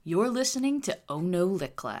You're listening to Oh No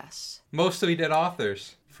Lit Class. Mostly dead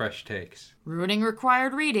authors, fresh takes. Ruining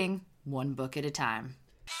required reading, one book at a time.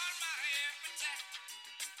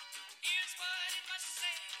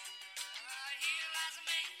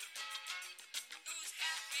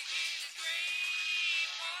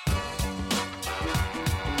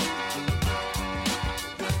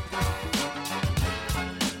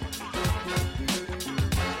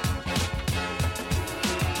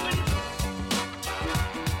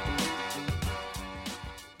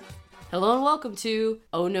 Hello and welcome to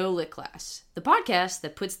Oh No Lit Class, the podcast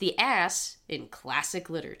that puts the ass in classic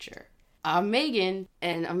literature. I'm Megan,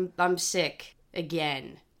 and I'm sick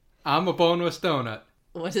again. I'm a boneless donut.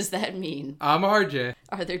 What does that mean? I'm RJ.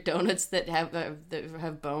 Are there donuts that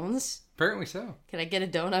have bones? Apparently so. Can I get a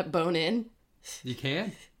donut bone in? You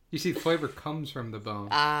can. You see, the flavor comes from the bone.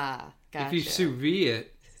 Ah, gotcha. If you sous vide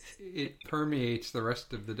it, it permeates the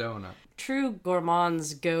rest of the donut. True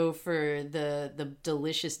gourmands go for the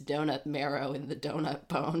delicious donut marrow in the donut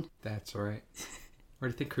bone. That's right. Where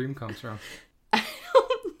do you think cream comes from? I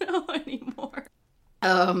don't know anymore.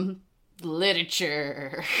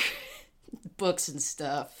 Literature. Books and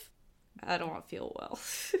stuff. I don't feel well.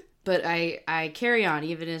 But I carry on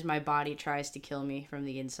even as my body tries to kill me from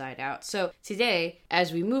the inside out. So today,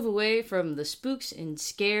 as we move away from the spooks and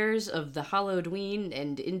scares of the Halloween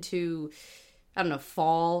and into, I don't know,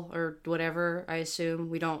 fall or whatever, I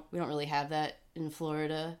assume. We don't really have that in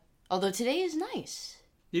Florida. Although today is nice.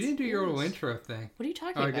 You didn't do your little intro thing. What are you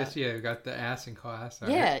talking about? I guess, yeah, you got the ass in class.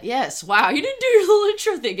 Yeah, right. Yes. Wow, you didn't do your little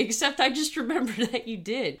intro thing, except I just remembered that you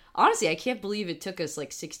did. Honestly, I can't believe it took us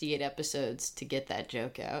like 68 episodes to get that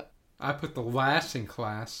joke out. I put the lass in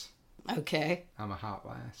class. Okay. I'm a hot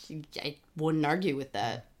lass. I wouldn't argue with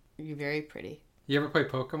that. You're very pretty. You ever play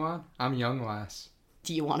Pokemon? I'm young lass.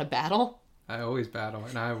 Do you want to battle? I always battle,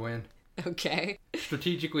 and I win. Okay.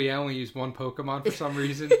 Strategically, I only use one Pokemon for some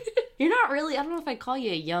reason. You're not really, I don't know if I call you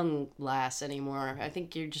a young lass anymore. I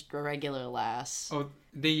think you're just a regular lass. Oh,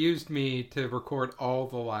 they used me to record all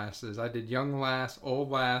the lasses. I did young lass, old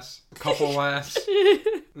lass, couple lass,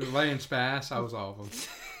 laying spass. I was all of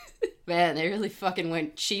them. Man, they really fucking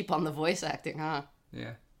went cheap on the voice acting, huh?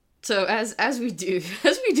 Yeah. So as we do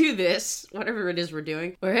this, whatever it is we're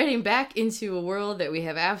doing, we're heading back into a world that we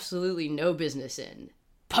have absolutely no business in.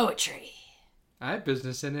 Poetry. I have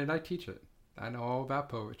business in it. I teach it. I know all about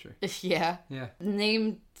poetry. Yeah? Yeah.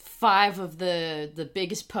 Name 5 of the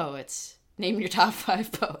biggest poets. Name your top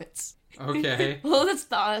 5 poets. Okay. Well, that's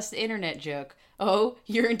the internet joke. Oh,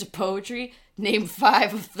 you're into poetry? Name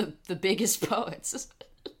 5 of the biggest poets.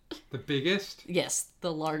 The biggest? Yes,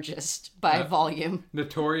 the largest by volume.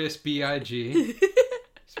 Notorious B.I.G.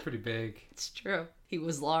 He's pretty big. It's true. He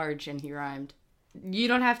was large and he rhymed. You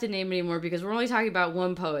don't have to name anymore because we're only talking about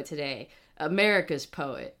one poet today. America's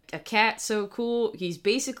poet. A cat so cool, he's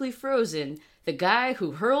basically frozen. The guy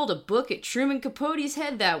who hurled a book at Truman Capote's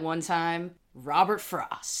head that one time. Robert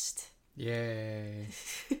Frost. Yay.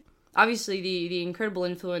 Obviously, the incredible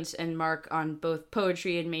influence and mark on both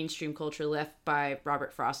poetry and mainstream culture left by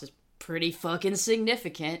Robert Frost is pretty fucking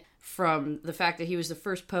significant. From the fact that he was the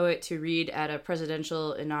first poet to read at a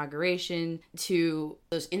presidential inauguration to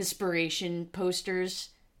those inspiration posters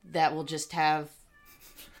that will just have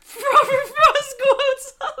Robert Frost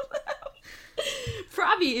quotes on them.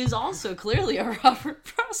 Frobby is also clearly a Robert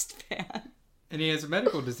Frost fan. And he has a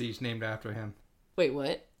medical disease named after him. Wait,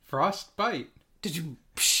 what? Frostbite. Did you...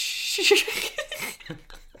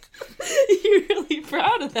 You're really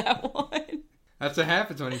proud of that one. That's what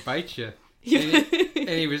happens when he bites you. And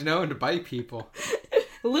he was known to bite people.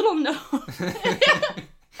 Little known.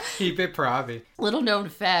 He bit Frobby. Little known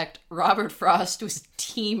fact, Robert Frost was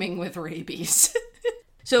teeming with rabies.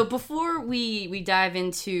 So before we dive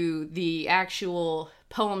into the actual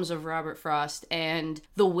poems of Robert Frost and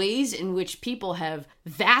the ways in which people have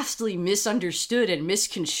vastly misunderstood and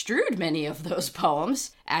misconstrued many of those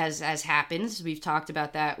poems, as happens, we've talked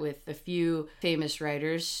about that with a few famous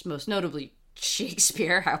writers, most notably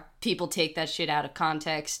Shakespeare, how people take that shit out of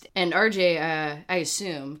context. And RJ, I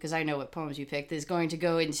assume, because I know what poems you picked, is going to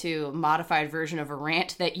go into a modified version of a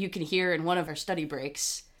rant that you can hear in one of our study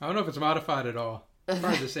breaks. I don't know if it's modified at all.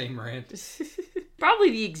 Probably the same rant.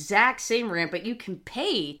 Probably the exact same rant, but you can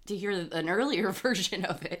pay to hear an earlier version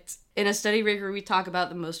of it. In a study break where we talk about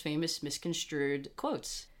the most famous misconstrued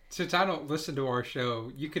quotes. Since I don't listen to our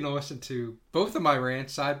show, you can listen to both of my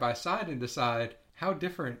rants side by side and decide how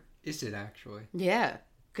different is it actually. Yeah,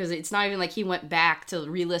 because it's not even like he went back to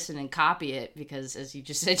re-listen and copy it, because as you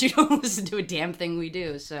just said, you don't listen to a damn thing we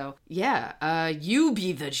do. So, yeah, you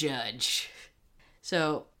be the judge.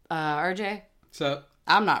 So, RJ? So,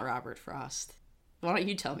 I'm not Robert Frost. Why don't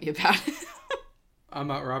you tell me about it? I'm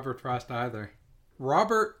not Robert Frost either.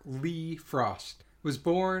 Robert Lee Frost was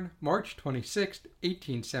born March 26,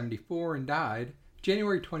 1874 and died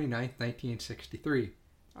January 29, 1963.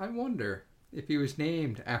 I wonder if he was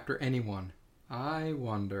named after anyone. I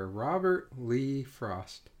wonder. Robert Lee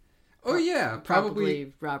Frost. Oh yeah,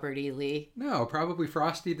 probably Robert E. Lee. No, probably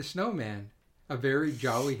Frosty the Snowman. A very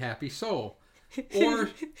jolly, happy soul. Or,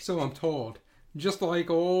 so I'm told. Just like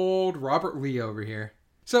old Robert Lee over here.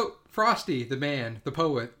 So, Frosty, the man, the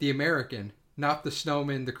poet, the American, not the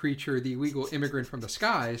snowman, the creature, the illegal immigrant from the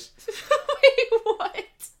skies. Wait, what?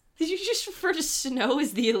 Did you just refer to snow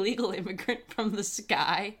as the illegal immigrant from the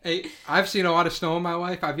sky? Hey, I've seen a lot of snow in my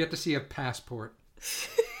life. I've yet to see a passport.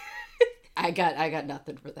 I got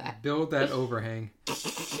nothing for that. Build that overhang.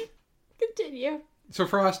 Continue. So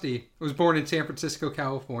Frosty was born in San Francisco,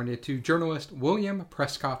 California to journalist William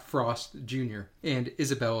Prescott Frost Jr. and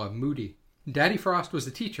Isabella Moody. Daddy Frost was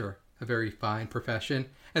a teacher, a very fine profession,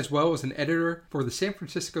 as well as an editor for the San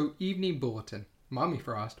Francisco Evening Bulletin. Mommy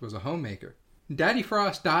Frost was a homemaker. Daddy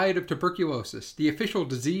Frost died of tuberculosis, the official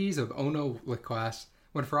disease of Ono-Licklass,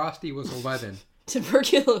 when Frosty was 11.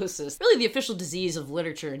 Tuberculosis. Really the official disease of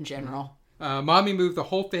literature in general. Mommy moved the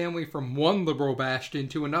whole family from one liberal bastion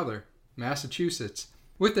to another, Massachusetts,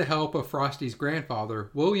 with the help of Frosty's grandfather,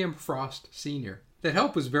 William Frost Sr. That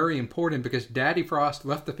help was very important because Daddy Frost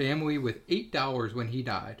left the family with $8 when he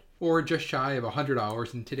died, or just shy of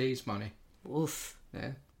 $100 in today's money. Oof.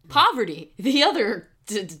 Yeah. Poverty. The other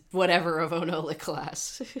whatever of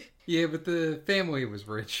Ono-Licklass. Yeah, but the family was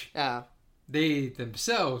rich. Oh. They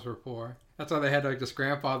themselves were poor. That's why they had like this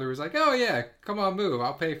grandfather who was like, oh yeah, come on, move,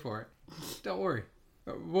 I'll pay for it. Don't worry.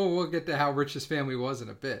 We'll get to how rich this family was in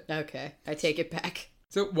a bit. Okay, I take it back.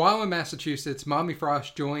 So while in Massachusetts, Mommy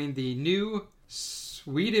Frost joined the new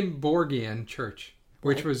Swedenborgian Church,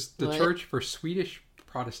 which was the church for Swedish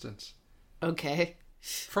Protestants. Okay.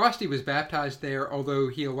 Frosty was baptized there, although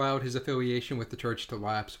he allowed his affiliation with the church to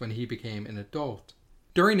lapse when he became an adult.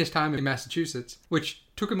 During his time in Massachusetts, which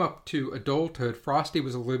took him up to adulthood, Frosty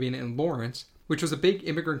was living in Lawrence, which was a big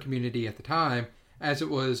immigrant community at the time, as it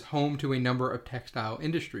was home to a number of textile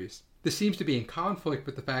industries. This seems to be in conflict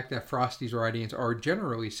with the fact that Frosty's writings are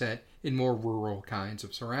generally set in more rural kinds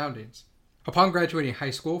of surroundings. Upon graduating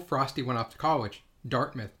high school, Frosty went off to college,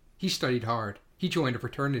 Dartmouth. He studied hard. He joined a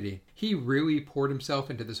fraternity. He really poured himself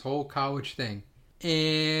into this whole college thing.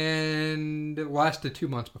 And it lasted 2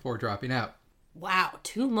 months before dropping out. Wow,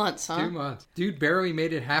 2 months, huh? 2 months. Dude barely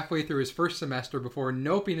made it halfway through his first semester before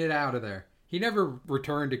noping it out of there. He never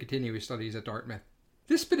returned to continue his studies at Dartmouth.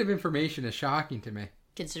 This bit of information is shocking to me.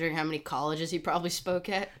 Considering how many colleges he probably spoke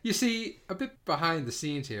at. You see, a bit behind the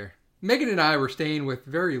scenes here. Megan and I were staying with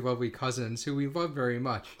very lovely cousins who we love very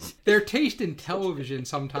much. Their taste in television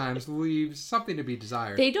sometimes leaves something to be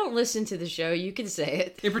desired. They don't listen to the show, you can say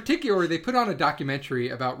it. In particular, they put on a documentary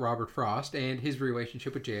about Robert Frost and his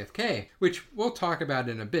relationship with JFK, which we'll talk about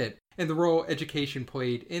in a bit, and the role education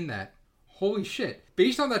played in that. Holy shit.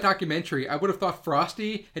 Based on that documentary, I would have thought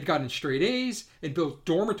Frosty had gotten straight A's and built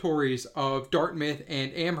dormitories of Dartmouth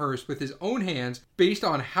and Amherst with his own hands based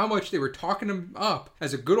on how much they were talking him up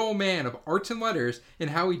as a good old man of arts and letters and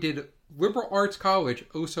how he did liberal arts college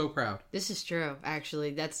oh so proud. This is true, actually.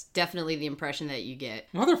 That's definitely the impression that you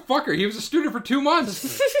get. Motherfucker, he was a student for 2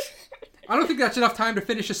 months. I don't think that's enough time to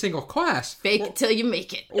finish a single class. Fake it till you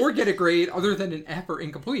make it. Or get a grade other than an F or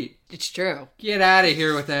incomplete. It's true. Get out of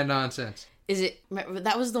here with that nonsense. Is it...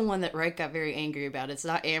 That was the one that Wright got very angry about. It's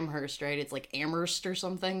not Amherst, right? It's like Amherst or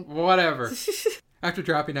something. Whatever. After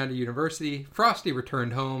dropping out of university, Frosty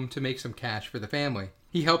returned home to make some cash for the family.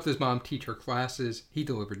 He helped his mom teach her classes. He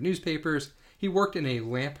delivered newspapers. He worked in a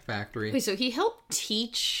lamp factory. Wait, so he helped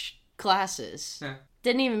teach classes? Yeah.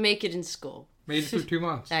 Didn't even make it in school. Made it through 2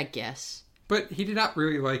 months. I guess. But he did not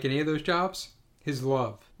really like any of those jobs. His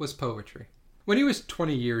love was poetry. When he was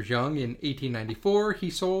 20 years young, in 1894,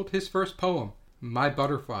 he sold his first poem, My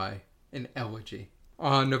Butterfly, an Elegy.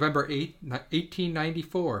 On November 8,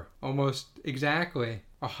 1894, almost exactly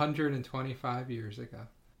 125 years ago.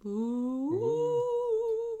 Ooh.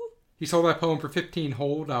 He sold that poem for 15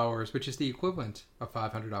 whole dollars, which is the equivalent of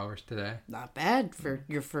 $500 today. Not bad for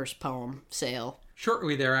your first poem sale.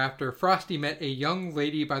 Shortly thereafter, Frosty met a young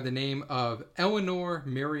lady by the name of Eleanor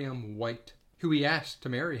Miriam White, who he asked to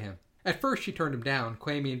marry him. At first, she turned him down,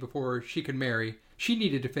 claiming before she could marry, she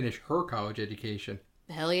needed to finish her college education.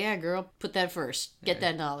 Hell yeah, girl. Put that first. Get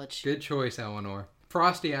that knowledge. Good choice, Eleanor.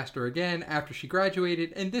 Frosty asked her again after she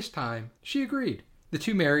graduated, and this time, she agreed. The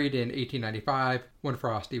two married in 1895, when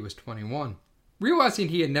Frosty was 21. Realizing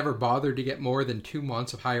he had never bothered to get more than 2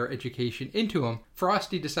 months of higher education into him,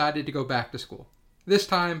 Frosty decided to go back to school. This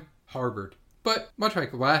time, Harvard. But much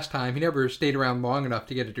like last time, he never stayed around long enough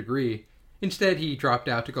to get a degree. Instead, he dropped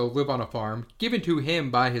out to go live on a farm given to him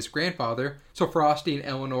by his grandfather so Frosty and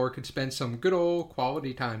Eleanor could spend some good old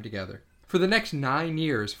quality time together. For the next 9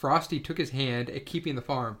 years, Frosty took his hand at keeping the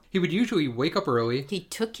farm. He would usually wake up early. He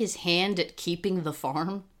took his hand at keeping the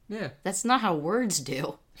farm? Yeah. That's not how words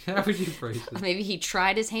do. How would you phrase it? Maybe he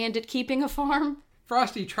tried his hand at keeping a farm?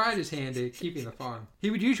 Frosty tried his hand at keeping the farm. He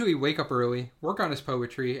would usually wake up early, work on his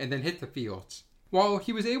poetry, and then hit the fields. While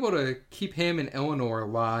he was able to keep him and Eleanor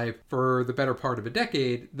alive for the better part of a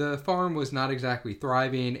decade, the farm was not exactly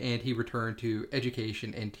thriving, and he returned to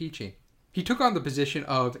education and teaching. He took on the position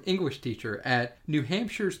of English teacher at New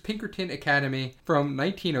Hampshire's Pinkerton Academy from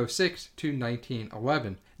 1906 to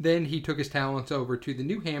 1911. Then he took his talents over to the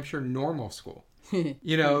New Hampshire Normal School.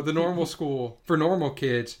 You know, the normal school for normal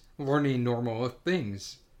kids learning normal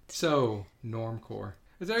things. So, normcore.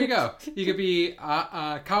 So there you go. You could be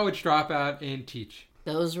a college dropout and teach.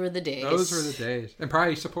 Those were the days. Those were the days. And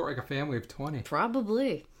probably support like a family of 20.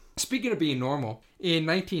 Probably. Speaking of being normal, in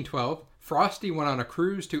 1912, Frosty went on a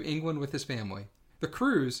cruise to England with his family. The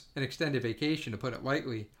cruise, an extended vacation to put it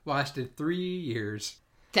lightly, lasted 3 years.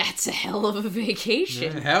 That's a hell of a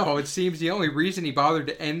vacation. Yeah, hell, it seems the only reason he bothered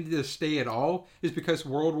to end the stay at all is because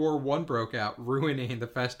World War I broke out, ruining the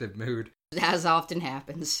festive mood. As often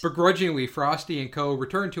happens. Begrudgingly, Frosty and co.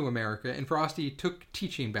 returned to America, and Frosty took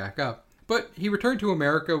teaching back up. But he returned to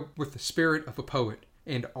America with the spirit of a poet,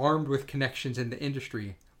 and armed with connections in the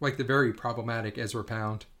industry, like the very problematic Ezra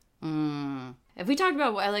Pound. Have we talked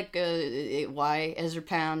about why Ezra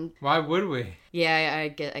Pound? Why would we? Yeah, I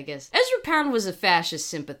guess. Ezra Pound was a fascist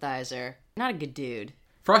sympathizer. Not a good dude.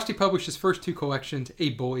 Frosty published his first 2 collections,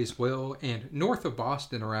 A Boy's Will and North of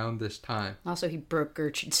Boston, around this time. Also, he broke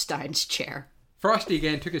Gertrude Stein's chair. Frosty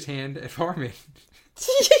again took his hand at farming.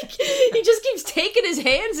 He just keeps taking his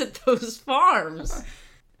hands at those farms.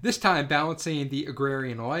 This time balancing the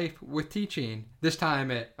agrarian life with teaching. This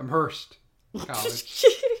time at Amherst College.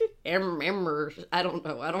 I don't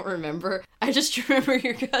know. I don't remember. I just remember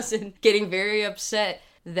your cousin getting very upset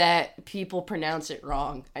that people pronounce it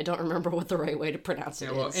wrong. I don't remember what the right way to pronounce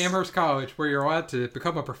it is. Amherst College, where you're allowed to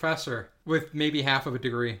become a professor with maybe half of a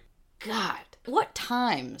degree. God, what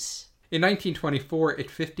times? In 1924,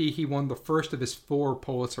 at 50, he won the first of his 4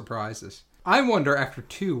 Pulitzer Prizes. I wonder, after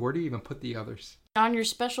 2, where do you even put the others? On your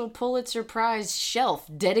special Pulitzer Prize shelf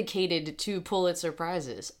dedicated to Pulitzer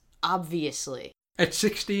Prizes, obviously. At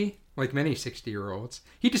 60, like many 60-year-olds,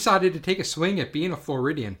 he decided to take a swing at being a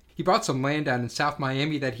Floridian. He bought some land down in South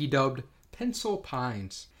Miami that he dubbed Pencil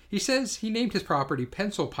Pines. He says he named his property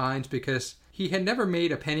Pencil Pines because he had never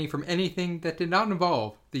made a penny from anything that did not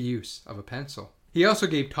involve the use of a pencil. He also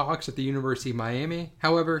gave talks at the University of Miami.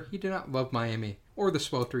 However, he did not love Miami or the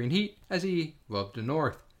sweltering heat as he loved the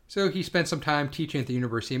North. So he spent some time teaching at the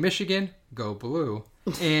University of Michigan, go Blue,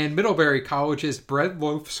 and Middlebury College's Bread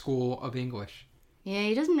Loaf School of English. Yeah,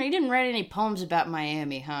 he didn't write any poems about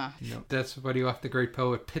Miami, huh? No, that's what he left the great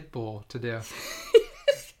poet Pitbull to do.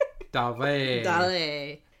 Dale.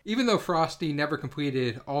 Dale. Even though Frosty never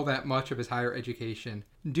completed all that much of his higher education,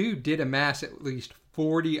 Dude did amass at least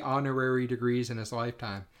 40 honorary degrees in his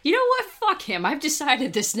lifetime. You know what? Fuck him. I've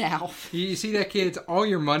decided this now. You see that, kids? All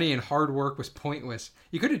your money and hard work was pointless.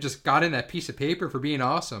 You could have just gotten that piece of paper for being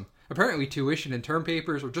awesome. Apparently tuition and term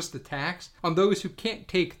papers are just the tax on those who can't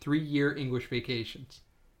take 3-year English vacations.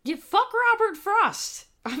 Yeah, fuck Robert Frost.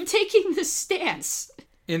 I'm taking this stance.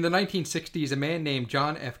 In the 1960s, a man named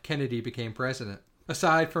John F. Kennedy became president.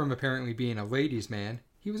 Aside from apparently being a ladies' man,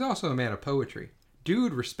 he was also a man of poetry.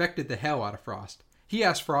 Dude respected the hell out of Frost. He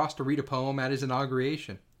asked Frost to read a poem at his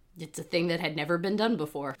inauguration. It's a thing that had never been done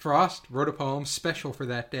before. Frost wrote a poem special for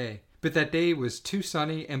that day. But that day was too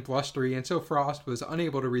sunny and blustery, and so Frost was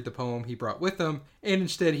unable to read the poem he brought with him, and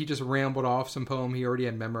instead he just rambled off some poem he already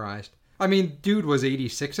had memorized. I mean, Dude was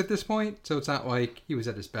 86 at this point, so it's not like he was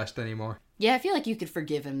at his best anymore. Yeah, I feel like you could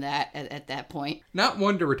forgive him that at that point. Not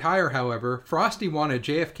one to retire, however, Frosty wanted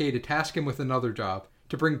JFK to task him with another job,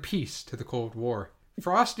 to bring peace to the Cold War.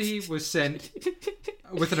 Frosty was sent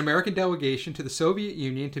with an American delegation to the Soviet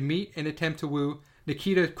Union to meet and attempt to woo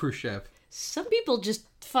Nikita Khrushchev. Some people just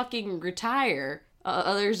fucking retire.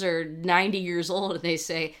 Others are 90 years old and they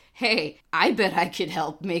say, hey, I bet I could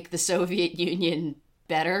help make the Soviet Union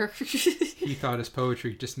better. He thought his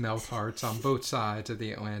poetry just melt hearts on both sides of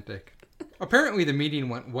the Atlantic. Apparently the meeting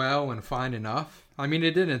went well and fine enough. I mean,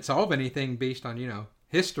 it didn't solve anything based on,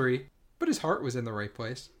 history, but his heart was in the right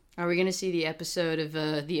place. Are we going to see the episode of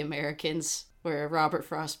The Americans where Robert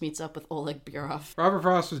Frost meets up with Oleg Burov? Robert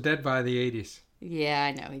Frost was dead by the 80s. Yeah,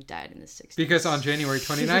 I know. He died in the 60s. Because on January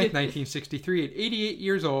 29th, 1963, at 88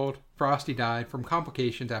 years old, Frosty died from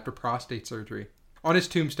complications after prostate surgery. On his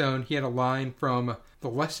tombstone, he had a line from The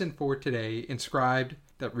Lesson for Today inscribed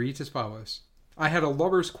that reads as follows: "I had a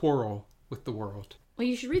lover's quarrel with the world." Well,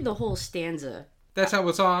 you should read the whole stanza. That's how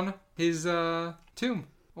it's on his tomb.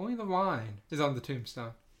 Only the line is on the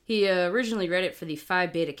tombstone. He originally read it for the Phi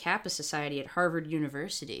Beta Kappa Society at Harvard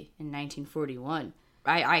University in 1941.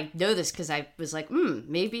 I know this because I was like,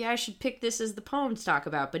 maybe I should pick this as the poem to talk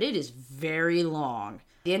about, but it is very long.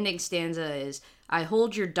 The ending stanza is, "I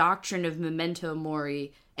hold your doctrine of memento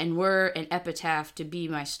mori, and were an epitaph to be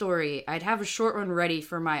my story, I'd have a short one ready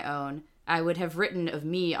for my own. I would have written of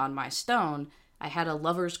me on my stone, I had a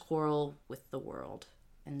lover's quarrel with the world."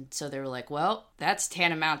 And so they were like, well, that's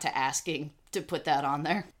tantamount to asking to put that on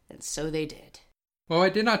there. And so they did. While I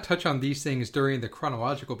did not touch on these things during the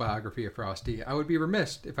chronological biography of Frosty, I would be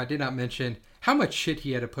remiss if I did not mention how much shit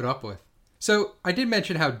he had to put up with. So, I did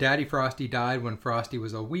mention how Daddy Frosty died when Frosty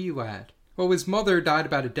was a wee lad. Well, his mother died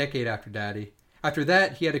about a decade after Daddy. After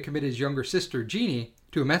that, he had to commit his younger sister, Jeannie,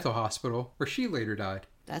 to a mental hospital, where she later died.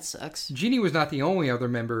 That sucks. Jeannie was not the only other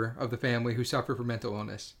member of the family who suffered from mental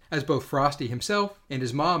illness, as both Frosty himself and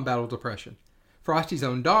his mom battled depression. Frosty's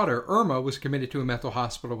own daughter, Irma, was committed to a mental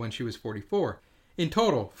hospital when she was 44. In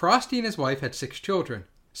total, Frosty and his wife had 6 children.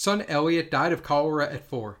 Son Elliot died of cholera at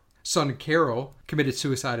 4. Son Carol committed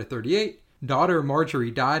suicide at 38. Daughter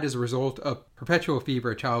Marjorie died as a result of perpetual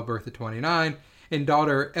fever at childbirth at 29. And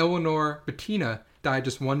daughter Eleanor Bettina died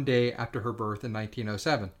just 1 day after her birth in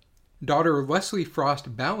 1907. Daughter Leslie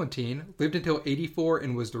Frost Ballantine lived until 84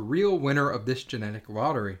 and was the real winner of this genetic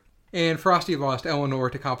lottery. And Frosty lost Eleanor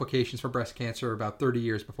to complications from breast cancer about 30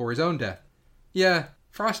 years before his own death. Yeah,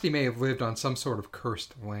 Frosty may have lived on some sort of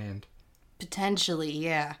cursed land. Potentially,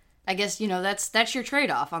 yeah. I guess, that's your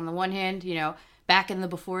trade-off. On the one hand, back in the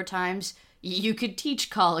before times, you could teach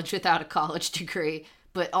college without a college degree,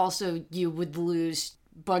 but also you would lose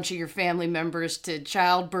a bunch of your family members to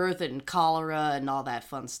childbirth and cholera and all that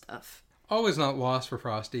fun stuff. All is not lost for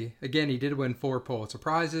Frosty. Again, he did win 4 Pulitzer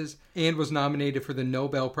Prizes and was nominated for the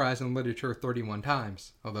Nobel Prize in Literature 31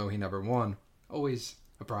 times, although he never won. Always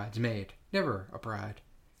a bridesmaid, never a bride.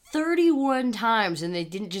 31 times, and they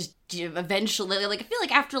didn't just eventually, I feel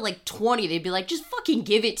like after 20, they'd be like, just fucking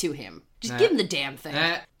give it to him. Just give him the damn thing.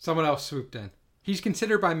 Someone else swooped in. He's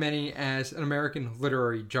considered by many as an American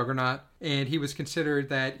literary juggernaut, and he was considered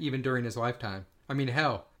that even during his lifetime. I mean,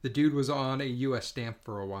 hell, the dude was on a U.S. stamp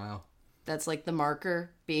for a while. That's like the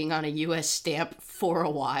marker, being on a U.S. stamp for a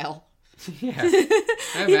while. Yeah,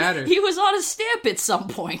 that matters. He was on a stamp at some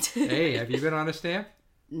point. Hey, have you been on a stamp?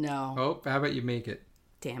 No. Oh, how about you make it?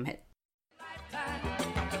 Damn it.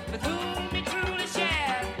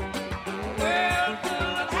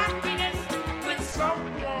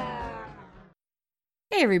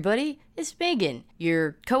 Hey everybody, it's Megan,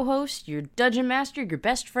 your co-host, your dungeon master, your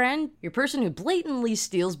best friend, your person who blatantly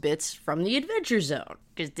steals bits from the Adventure Zone.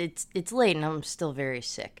 Because it's late and I'm still very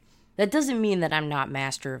sick. That doesn't mean that I'm not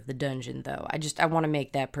master of the dungeon, though. I want to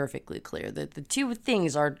make that perfectly clear, that the two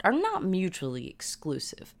things are not mutually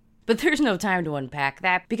exclusive. But there's no time to unpack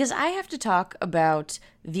that, because I have to talk about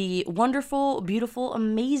the wonderful, beautiful,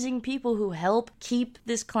 amazing people who help keep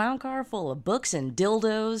this clown car full of books and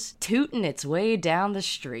dildos tooting its way down the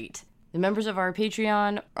street. The members of our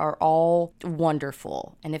Patreon are all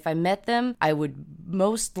wonderful, and if I met them, I would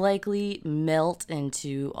most likely melt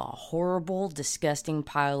into a horrible, disgusting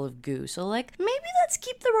pile of goo. So, maybe let's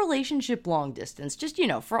keep the relationship long distance, just,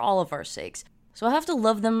 for all of our sakes. So I'll have to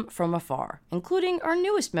love them from afar, including our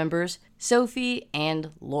newest members, Sophie and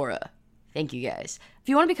Laura. Thank you guys. If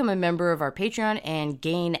you want to become a member of our Patreon and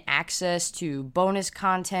gain access to bonus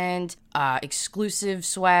content, exclusive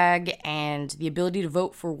swag, and the ability to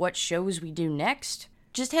vote for what shows we do next,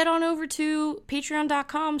 just head on over to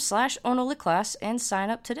patreon.com/onolitclass and sign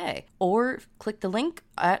up today. Or click the link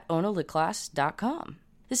at onolitclass.com.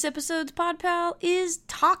 This episode's pod pal is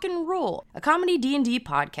Talk and Roll, a comedy D&D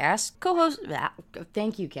podcast,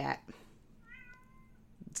 thank you, Kat.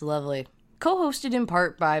 It's lovely. Co-hosted in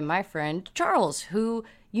part by my friend Charles, who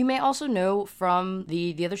you may also know from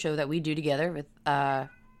the other show that we do together with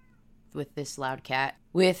this loud cat,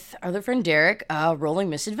 with our other friend Derek, Rolling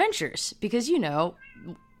Misadventures. Because,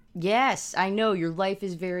 yes, I know your life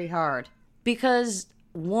is very hard. Because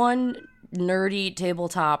one nerdy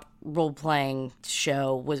tabletop role-playing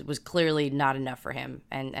show was clearly not enough for him,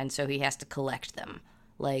 and so he has to collect them,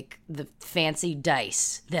 like the fancy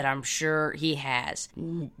dice that I'm sure he has.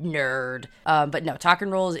 Nerd. But no, Talk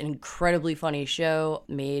and Roll is an incredibly funny show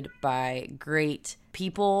made by great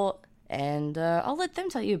people, And I'll let them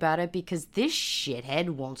tell you about it because this shithead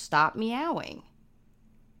won't stop meowing.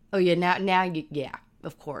 Oh yeah, now you, yeah,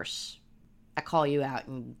 of course. I call you out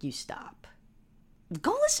and you stop.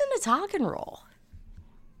 Go listen to Talk and Roll.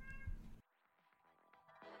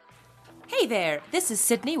 Hey there, this is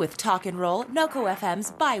Sydney with Talk and Roll, NoCo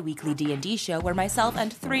FM's bi-weekly D&D show where myself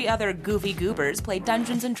and 3 other goofy goobers play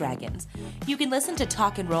Dungeons & Dragons. You can listen to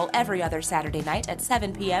Talk and Roll every other Saturday night at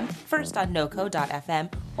 7 p.m., first on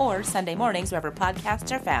NoCo.fm, or Sunday mornings wherever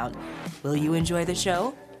podcasts are found. Will you enjoy the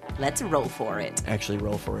show? Let's roll for it. Actually,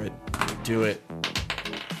 roll for it. Do it.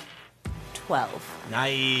 12.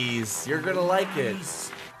 Nice. You're gonna like it.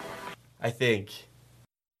 I think.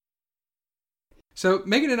 So,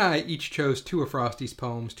 Megan and I each chose 2 of Frosty's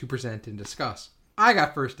poems to present and discuss. I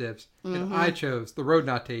got first dibs, and I chose The Road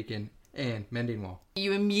Not Taken and Mending Wall.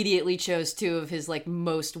 You immediately chose 2 of his,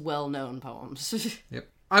 most well-known poems. Yep.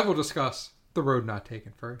 I will discuss The Road Not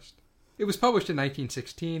Taken first. It was published in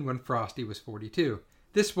 1916 when Frosty was 42.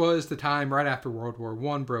 This was the time right after World War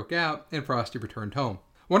I broke out and Frosty returned home.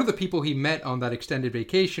 One of the people he met on that extended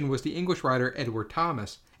vacation was the English writer Edward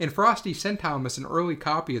Thomas, and Frosty sent Thomas an early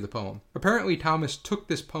copy of the poem. Apparently, Thomas took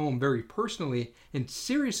this poem very personally and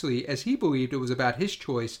seriously as he believed it was about his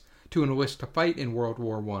choice to enlist to fight in World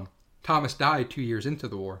War I. Thomas died 2 years into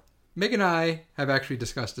the war. Meg and I have actually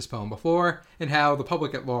discussed this poem before, and how the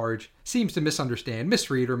public at large seems to misunderstand,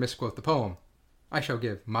 misread, or misquote the poem. I shall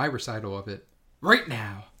give my recital of it right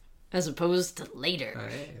now. As opposed to later.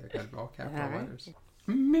 Hey, I got all capital letters.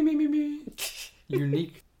 Me.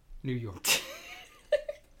 Unique New York.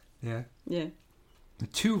 Yeah. Yeah.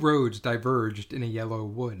 2 roads diverged in a yellow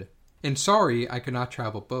wood, and sorry I could not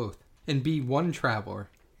travel both, and be one traveler.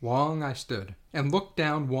 Long I stood, and looked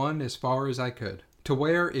down one as far as I could, to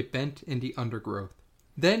where it bent in the undergrowth.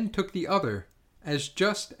 Then took the other, as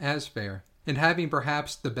just as fair, and having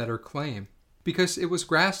perhaps the better claim, because it was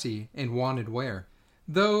grassy and wanted wear.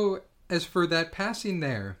 Though, as for that passing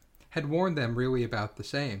there, had worn them really about the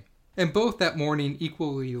same. And both that morning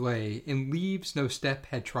equally lay in leaves no step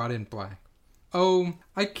had trodden black. Oh,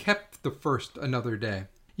 I kept the first another day,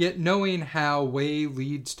 yet knowing how way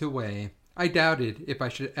leads to way, I doubted if I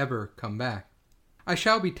should ever come back. I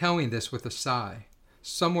shall be telling this with a sigh.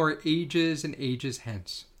 Somewhere ages and ages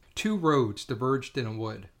hence, 2 roads diverged in a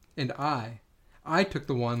wood, and I took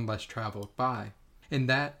the one less traveled by, and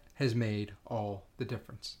that has made all the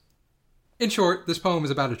difference. In short, this poem is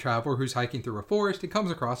about a traveler who's hiking through a forest and comes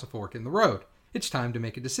across a fork in the road. It's time to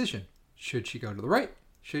make a decision. Should she go to the right?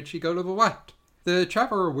 Should she go to the left? The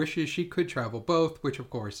traveler wishes she could travel both, which of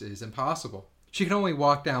course is impossible. She can only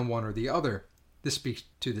walk down one or the other. This speaks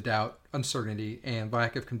to the doubt, uncertainty, and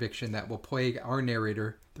lack of conviction that will plague our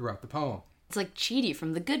narrator throughout the poem. It's like Chidi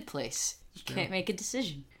from The Good Place. You can't make a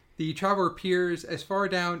decision. The traveler peers as far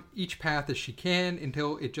down each path as she can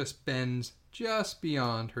until it just bends just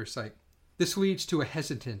beyond her sight. This leads to a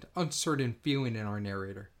hesitant, uncertain feeling in our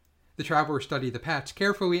narrator. The traveler studied the paths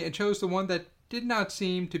carefully and chose the one that did not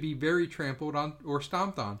seem to be very trampled on or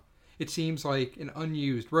stomped on. It seems like an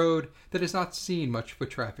unused road that has not seen much foot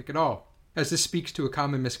traffic at all. As this speaks to a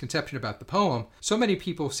common misconception about the poem, so many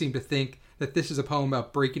people seem to think that this is a poem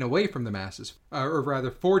about breaking away from the masses, or rather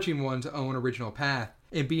forging one's own original path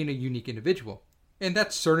and being a unique individual. And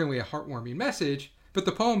that's certainly a heartwarming message, but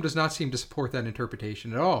the poem does not seem to support that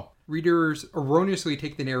interpretation at all. Readers erroneously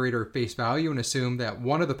take the narrator at face value and assume that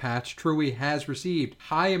one of the paths truly has received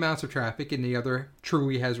high amounts of traffic and the other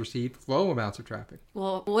truly has received low amounts of traffic.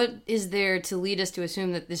 Well, what is there to lead us to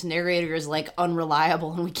assume that this narrator is,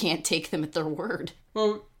 unreliable and we can't take them at their word?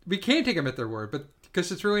 Well, we can take them at their word, but because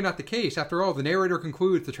it's really not the case. After all, the narrator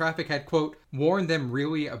concludes the traffic had, quote, warned them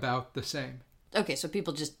really about the same. Okay, so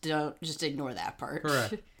people just ignore that part.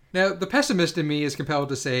 Correct. Now, the pessimist in me is compelled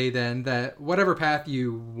to say, then, that whatever path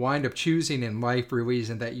you wind up choosing in life really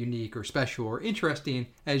isn't that unique or special or interesting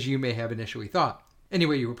as you may have initially thought. Any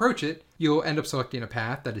way you approach it, you'll end up selecting a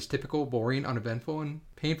path that is typical, boring, uneventful, and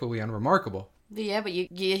painfully unremarkable. Yeah, but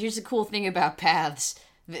here's the cool thing about paths.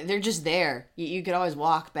 They're just there. You could always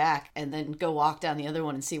walk back and then go walk down the other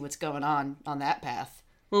one and see what's going on that path.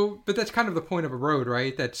 Well, but that's kind of the point of a road,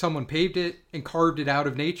 right? That someone paved it and carved it out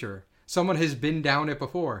of nature. Someone has been down it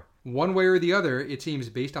before. One way or the other, it seems,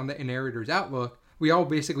 based on the narrator's outlook, we all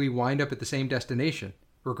basically wind up at the same destination.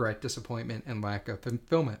 Regret, disappointment, and lack of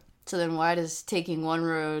fulfillment. So then why does taking one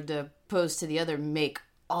road opposed to the other make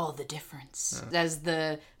all the difference? As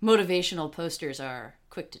the motivational posters are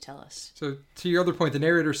quick to tell us. So, to your other point, the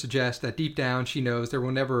narrator suggests that deep down she knows there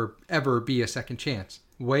will never, ever be a second chance.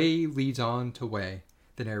 Way leads on to way,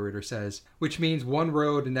 the narrator says, which means one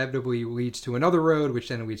road inevitably leads to another road, which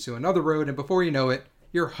then leads to another road, and before you know it,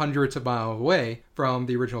 you're hundreds of miles away from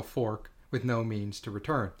the original fork with no means to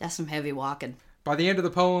return. That's some heavy walking. By the end of the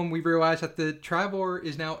poem, we realize that the traveler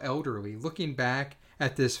is now elderly, looking back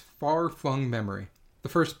at this far-flung memory. The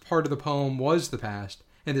first part of the poem was the past,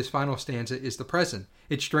 and this final stanza is the present.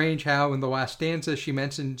 It's strange how in the last stanza she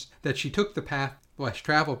mentions that she took the path less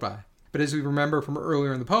traveled by. But as we remember from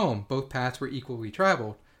earlier in the poem, both paths were equally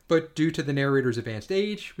traveled. But due to the narrator's advanced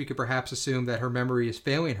age, we could perhaps assume that her memory is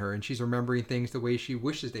failing her and she's remembering things the way she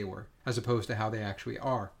wishes they were, as opposed to how they actually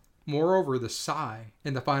are. Moreover, the sigh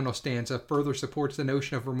in the final stanza further supports the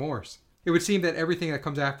notion of remorse. It would seem that everything that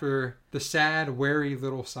comes after the sad, wary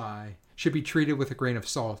little sigh should be treated with a grain of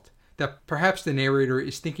salt, that perhaps the narrator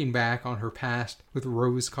is thinking back on her past with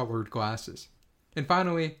rose-colored glasses. And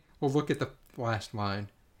finally, we'll look at the last line,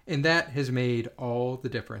 and that has made all the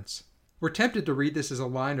difference. We're tempted to read this as a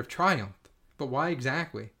line of triumph, but why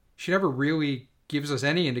exactly? She never really gives us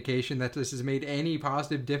any indication that this has made any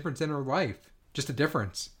positive difference in her life. Just a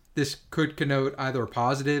difference. This could connote either a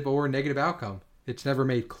positive or a negative outcome. It's never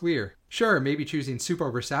made clear. Sure, maybe choosing soup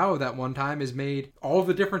over salad that one time has made all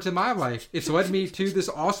the difference in my life. It's led me to this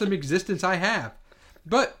awesome existence I have.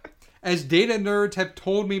 But, as data nerds have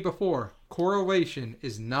told me before, correlation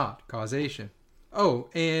is not causation. Oh,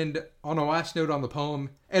 and on a last note on the poem,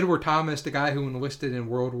 Edward Thomas, the guy who enlisted in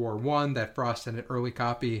World War I that Frost sent an early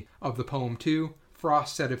copy of the poem to,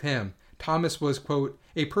 Frost said of him, Thomas was, quote,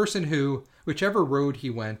 a person who, whichever road he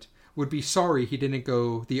went, would be sorry he didn't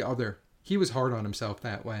go the other. He was hard on himself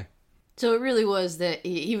that way. So it really was that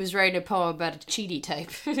he was writing a poem about a cheaty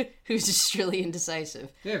type who's just really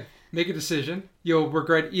indecisive. Yeah, make a decision. You'll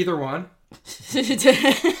regret either one.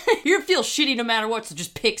 You feel shitty no matter what, so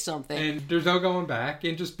just pick something. And there's no going back,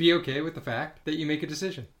 and just be okay with the fact that you make a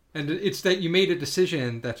decision. And it's that you made a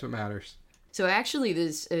decision that's what matters. So actually,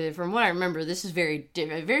 this, from what I remember, this is a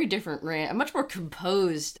very different rant, a much more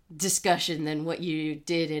composed discussion than what you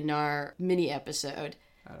did in our mini episode.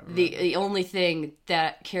 The only thing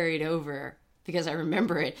that carried over, because I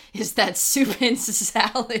remember it, is that soup and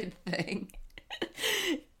salad thing.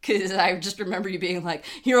 Because I just remember you being like,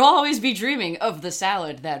 you'll always be dreaming of the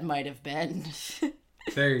salad that might have been.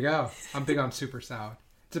 There you go. I'm big on super salad.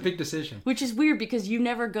 It's a big decision. Which is weird because you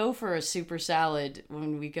never go for a super salad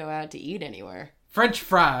when we go out to eat anywhere. French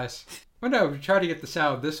fries. Well, no, we tried to get the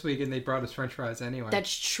salad this week and they brought us French fries anyway.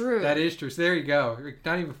 That's true. That is true. So there you go.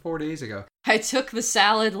 Not even 4 days ago. I took the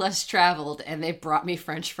salad less traveled and they brought me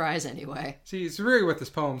French fries anyway. See, it's really what this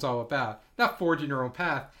poem's all about. Not forging your own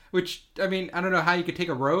path. Which, I mean, I don't know how you could take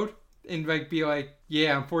a road and be like,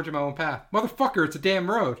 yeah, I'm forging my own path. Motherfucker, it's a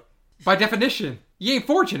damn road. By definition. You ain't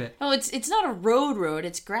forging it. Oh, it's not a road,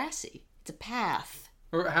 it's grassy. It's a path.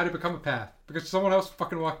 Or how did it become a path? Because someone else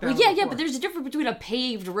fucking walked down. Well, yeah, but there's a difference between a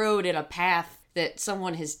paved road and a path that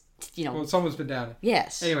someone has, Well, someone's been down it.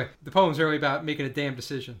 Yes. Anyway, the poem's really about making a damn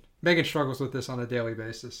decision. Megan struggles with this on a daily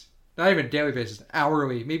basis. Not even a daily basis,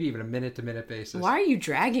 hourly, maybe even a minute-to-minute basis. Why are you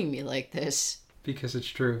dragging me like this? Because it's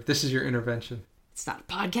true. This is your intervention. It's not a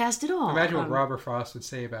podcast at all. Imagine what Robert Frost would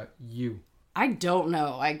say about you. I don't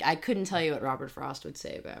know. I couldn't tell you what Robert Frost would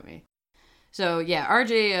say about me. So, yeah,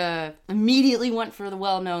 RJ immediately went for the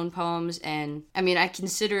well-known poems, and, I mean, I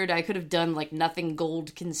considered I could have done, like, Nothing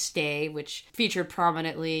Gold Can Stay, which featured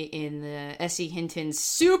prominently in the S.E. Hinton's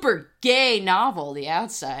super gay novel, The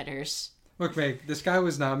Outsiders. Look, Meg, this guy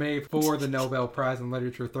was nominated for the Nobel Prize in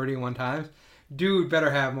Literature 31 times. Dude better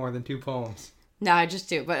have more than 2 poems. No, I just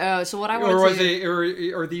do. But, so what I want to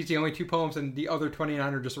Or are these the only 2 poems and the other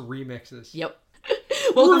 29 are just remixes? Yep.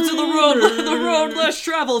 Welcome to the road less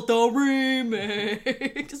traveled, the remix.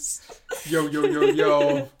 Yo, yo, yo,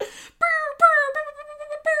 yo.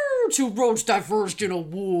 2 roads diverged in a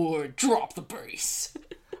wood. Drop the bass.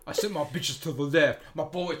 I sent my bitches to the left, my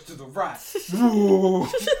boys to the right.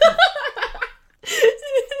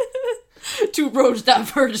 2 roads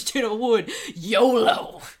diverged in a wood.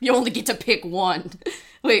 YOLO. You only get to pick one.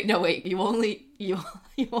 Wait. You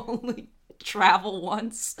only travel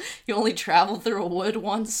once. You only travel through a wood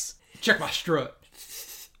once. Check my strut.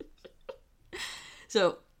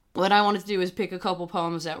 So, what I wanted to do is pick a couple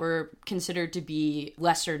poems that were considered to be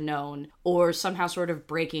lesser known or somehow sort of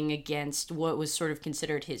breaking against what was sort of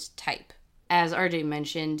considered his type. As RJ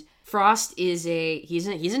mentioned, Frost is he's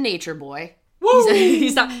a nature boy.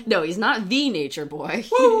 He's not the nature boy.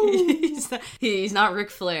 he's not Ric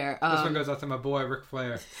Flair. This one goes out to my boy, Ric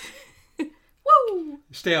Flair. Woo!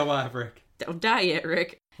 Stay alive, Rick. Don't die yet,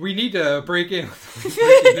 Rick. We need to break in with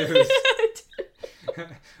breaking news.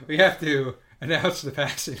 We have to announce the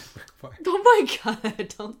passing of Ric Flair. Oh my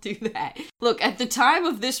god, don't do that. Look, at the time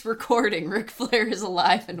of this recording, Ric Flair is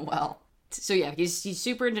alive and well. So yeah, he's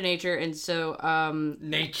super into nature, and so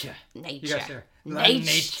Nature. nature. You guys there.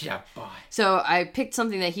 Nature. Boy. So I picked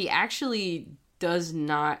something that he actually does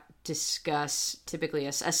not discuss typically,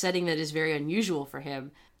 a setting that is very unusual for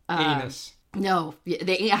him. Anus. No,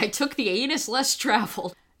 I took the anus less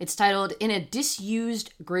traveled. It's titled In a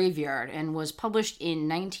Disused Graveyard and was published in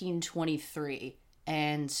 1923.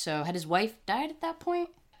 And so had his wife died at that point?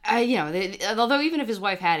 Although even if his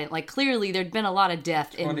wife hadn't, like clearly there'd been a lot of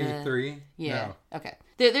death in the... 23? Yeah. No. Okay.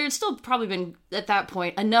 There'd still probably been, at that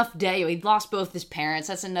point, enough death. He'd lost both his parents.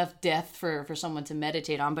 That's enough death for someone to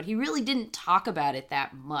meditate on. But he really didn't talk about it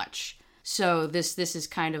that much. So this is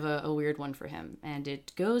kind of a weird one for him. And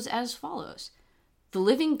it goes as follows. The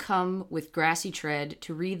living come with grassy tread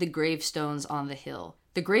to read the gravestones on the hill.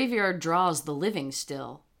 The graveyard draws the living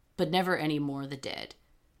still, but never any more the dead.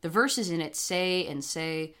 The verses in it say and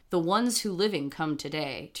say, the ones who living come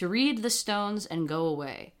today, to read the stones and go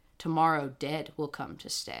away. Tomorrow dead will come to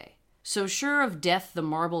stay. So sure of death the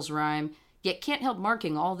marbles rhyme, yet can't help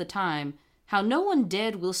marking all the time, how no one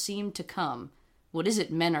dead will seem to come. What is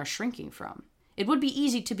it men are shrinking from? It would be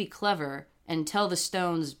easy to be clever, and tell the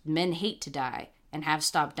stones men hate to die, and have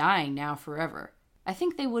stopped dying now forever. I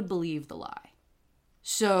think they would believe the lie.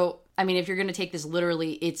 So, I mean, if you're going to take this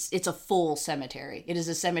literally, it's a full cemetery. It is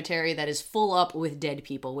a cemetery that is full up with dead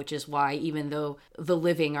people, which is why even though the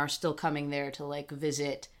living are still coming there to, like,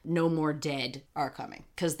 visit, no more dead are coming.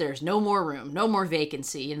 Because there's no more room, no more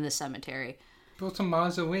vacancy in the cemetery. Built some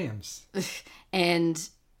mausoleums. And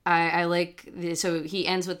I like, so he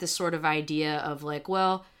ends with this sort of idea of, like,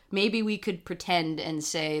 well, maybe we could pretend and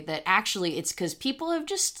say that actually it's because people have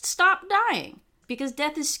just stopped dying. Because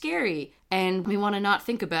death is scary, and we want to not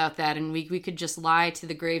think about that, and we could just lie to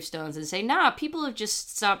the gravestones and say, nah, people have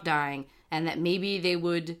just stopped dying, and that maybe they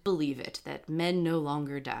would believe it, that men no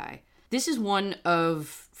longer die. This is one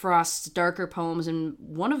of Frost's darker poems, and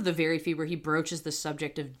one of the very few where he broaches the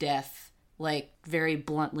subject of death, like, very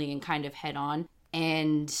bluntly and kind of head-on.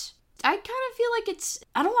 And I kind of feel like it's,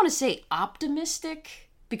 I don't want to say optimistic,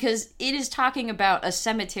 because it is talking about a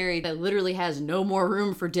cemetery that literally has no more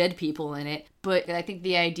room for dead people in it. But I think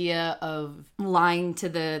the idea of lying to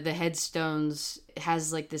the headstones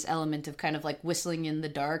has like this element of kind of like whistling in the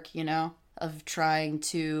dark, you know? Of trying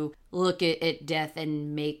to look at death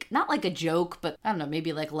and make, not like a joke, but I don't know,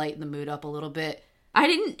 maybe like lighten the mood up a little bit. I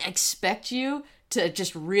didn't expect you to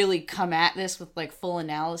just really come at this with like full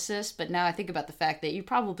analysis, but now I think about the fact that you're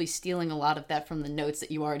probably stealing a lot of that from the notes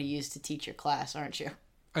that you already used to teach your class, aren't you?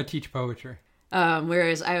 I teach poetry.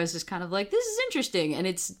 Whereas I was just kind of like, this is interesting. And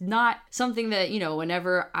it's not something that, you know,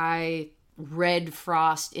 whenever I read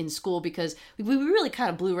Frost in school, because we really kind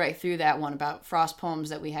of blew right through that one about Frost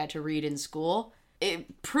poems that we had to read in school.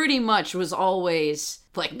 It pretty much was always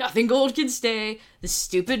like, nothing gold can stay, the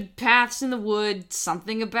stupid paths in the wood,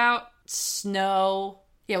 something about snow.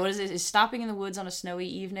 Yeah, what is it? Is stopping in the woods on a snowy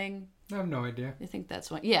evening? I have no idea. I think that's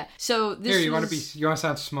one. Yeah. So this Here, you want to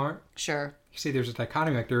sound smart? Sure. You see there's a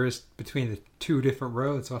dichotomy like there is between the two different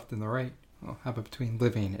roads left and the right. Well, how about between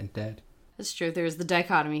living and dead? That's true. There's the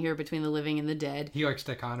dichotomy here between the living and the dead. He likes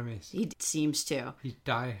dichotomies. He seems to. He's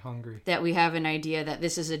die hungry. That we have an idea that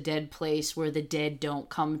this is a dead place where the dead don't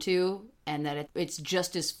come to, and that it's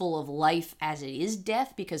just as full of life as it is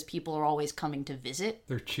death because people are always coming to visit.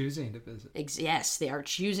 They're choosing to visit. Yes, they are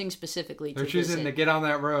choosing specifically to visit. They're choosing to get on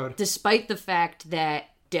that road. Despite the fact that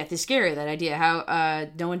death is scary, that idea, how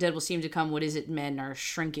no one dead will seem to come, what is it men are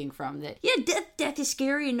shrinking from? That, yeah, death is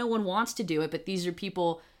scary and no one wants to do it, but these are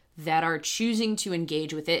people that are choosing to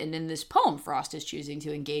engage with it, and in this poem, Frost is choosing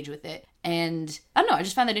to engage with it. And I don't know, I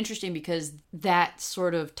just found that interesting because that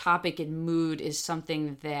sort of topic and mood is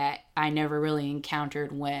something that I never really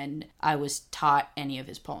encountered when I was taught any of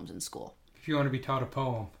his poems in school. If you want to be taught a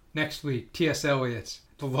poem, next week, T.S. Eliot's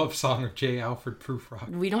The Love Song of J. Alfred Prufrock.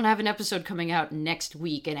 We don't have an episode coming out next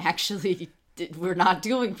week, and actually, we're not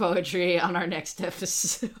doing poetry on our next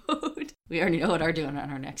episode. We already know what we're doing on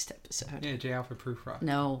our next episode. Yeah, J. Alfred Prufrock.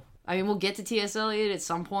 No. I mean, we'll get to T.S. Eliot at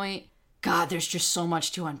some point. God, there's just so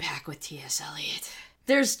much to unpack with T.S. Eliot.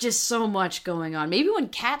 There's just so much going on. Maybe when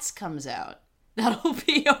Cats comes out, that'll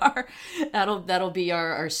be our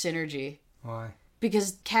synergy. Why?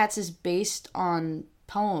 Because Cats is based on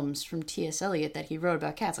poems from T.S. Eliot that he wrote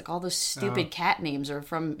about cats. Like, all those stupid cat names are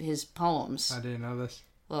from his poems. I didn't know this.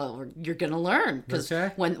 Well, you're gonna learn, because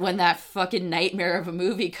okay. when that fucking nightmare of a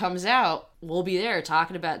movie comes out, we'll be there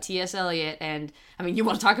talking about T.S. Eliot. And I mean, you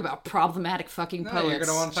want to talk about problematic fucking poets? You're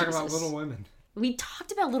gonna want to talk about Little Women. We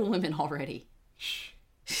talked about Little Women already. Shh.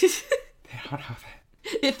 They don't know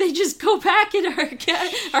that. If they just go back in our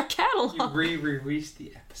catalog, You re-released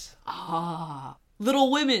the episode.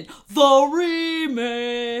 Little Women, the remix.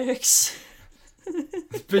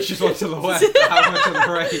 Bitches went to the left, I went to the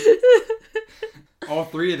right. All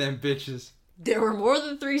three of them bitches. There were more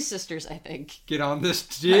than 3 sisters, I think. Get on this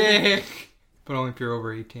dick. But only if you're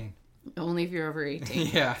over 18. Only if you're over 18.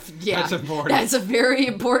 Yeah, that's important. That's a very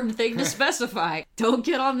important thing to specify. Don't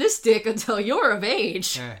get on this dick until you're of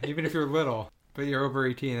age. Yeah, even if you're little, but you're over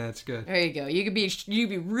 18, that's good. There you go. You could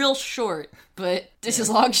be real short, but just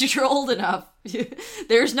as long as you're old enough,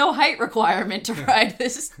 there's no height requirement to ride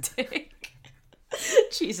this dick.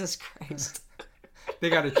 Jesus Christ.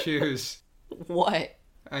 They gotta choose. What?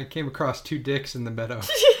 I came across 2 dicks in the meadow.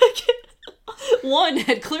 One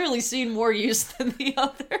had clearly seen more use than the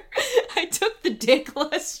other. I took the dick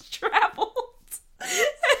less traveled, and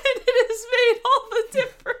it has made all the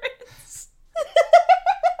difference.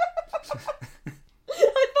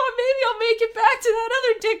 I thought maybe I'll make it back to that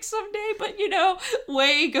other dick someday, but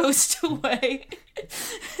way goes to way.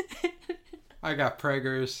 I got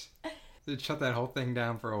preggers. It shut that whole thing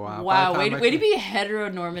down for a while. Wow, way to be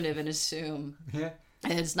heteronormative and assume. Yeah.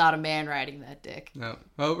 And it's not a man riding that dick. No.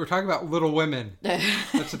 Well, we're talking about Little Women.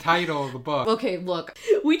 That's the title of the book. Okay, look.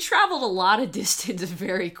 We traveled a lot of distance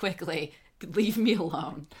very quickly. Leave me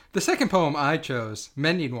alone. The second poem I chose,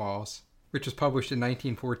 Mending Walls, which was published in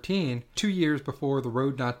 1914, 2 years before The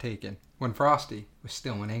Road Not Taken, when Frosty was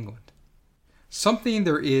still in England. Something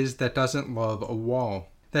there is that doesn't love a wall,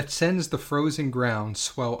 that sends the frozen ground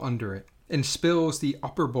swell under it, and spills the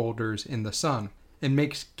upper boulders in the sun, and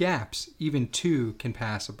makes gaps even 2 can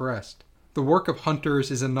pass abreast. The work of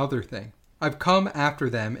hunters is another thing. I've come after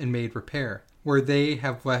them and made repair, where they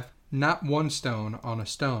have left not 1 stone on a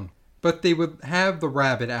stone. But they would have the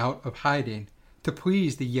rabbit out of hiding, to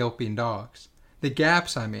please the yelping dogs. The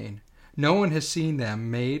gaps, I mean, no one has seen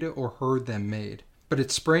them made or heard them made. But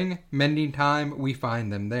at spring, mending time, we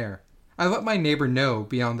find them there. I let my neighbor know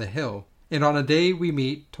beyond the hill, and on a day we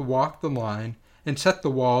meet to walk the line, and set the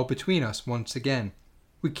wall between us once again.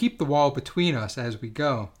 We keep the wall between us as we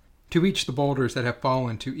go, to each the boulders that have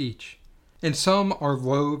fallen to each. And some are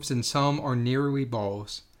loaves and some are nearly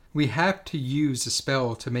balls. We have to use a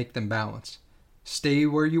spell to make them balance. Stay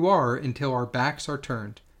where you are until our backs are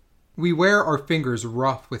turned. We wear our fingers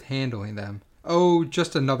rough with handling them. Oh,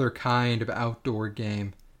 just another kind of outdoor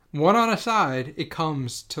game. One on a side, it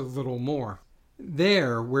comes to little more.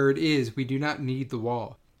 There, where it is, we do not need the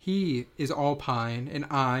wall. He is all pine, and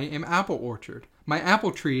I am apple orchard. My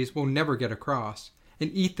apple trees will never get across, and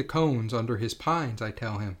eat the cones under his pines, I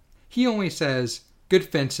tell him. He only says, good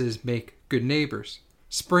fences make good neighbors.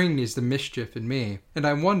 Spring is the mischief in me, and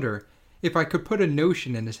I wonder if I could put a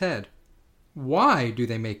notion in his head. Why do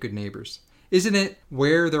they make good neighbors? Isn't it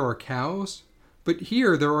where there are cows? But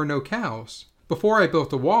here there are no cows. Before I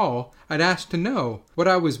built a wall, I'd ask to know what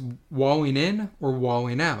I was walling in or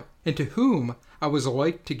walling out, and to whom I was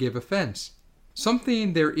like to give offense.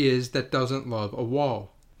 Something there is that doesn't love a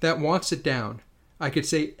wall, that wants it down. I could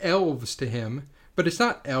say elves to him, but it's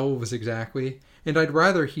not elves exactly, and I'd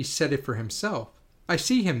rather he said it for himself. I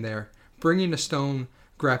see him there, bringing a stone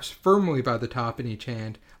grasped firmly by the top in each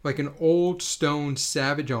hand, like an old stone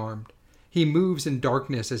savage-armed. He moves in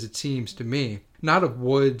darkness as it seems to me, not of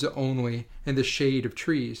woods only and the shade of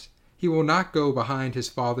trees. He will not go behind his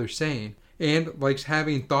father's saying, and likes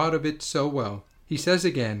having thought of it so well. He says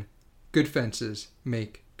again, good fences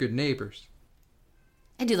make good neighbors.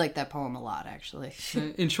 I do like that poem a lot, actually.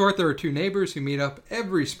 In short, there are 2 neighbors who meet up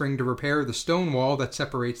every spring to repair the stone wall that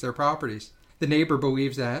separates their properties. The neighbor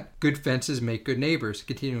believes that good fences make good neighbors,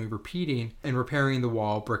 continually repeating and repairing the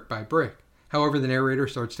wall brick by brick. However, the narrator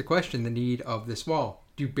starts to question the need of this wall.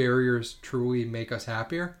 Do barriers truly make us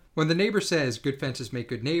happier? When the neighbor says good fences make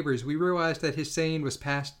good neighbors, we realize that his saying was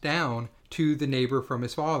passed down to the neighbor from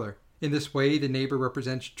his father. In this way, the neighbor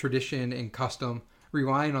represents tradition and custom,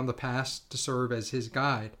 relying on the past to serve as his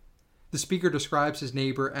guide. The speaker describes his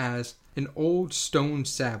neighbor as an old stone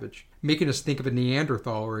savage, making us think of a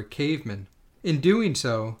Neanderthal or a caveman. In doing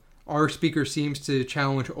so, our speaker seems to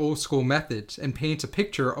challenge old school methods and paints a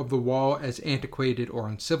picture of the wall as antiquated or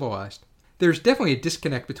uncivilized. There's definitely a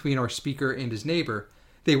disconnect between our speaker and his neighbor.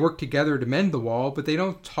 They work together to mend the wall, but they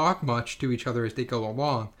don't talk much to each other as they go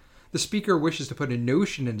along. The speaker wishes to put a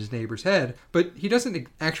notion in his neighbor's head, but he doesn't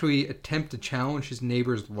actually attempt to challenge his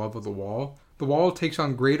neighbor's love of the wall. The wall takes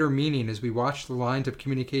on greater meaning as we watch the lines of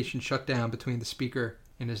communication shut down between the speaker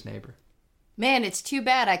and his neighbor. Man, it's too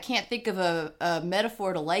bad I can't think of a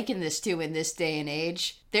metaphor to liken this to in this day and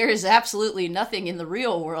age. There is absolutely nothing in the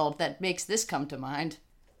real world that makes this come to mind.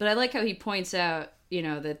 But I like how he points out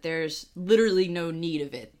that there's literally no need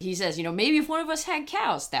of it. He says, maybe if one of us had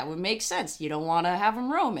cows, that would make sense. You don't want to have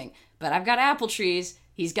them roaming. But I've got apple trees.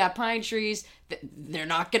 He's got pine trees. They're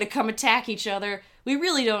not going to come attack each other. We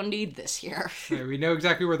really don't need this here. Right, we know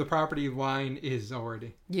exactly where the property line is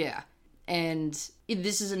already. Yeah. And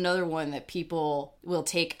this is another one that people will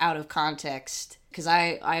take out of context. Because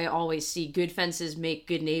I always see good fences make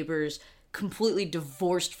good neighbors completely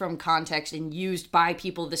divorced from context and used by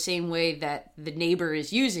people the same way that the neighbor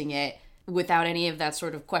is using it without any of that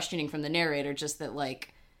sort of questioning from the narrator. Just that,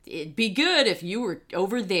 like, it'd be good if you were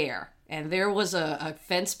over there and there was a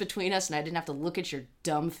fence between us and I didn't have to look at your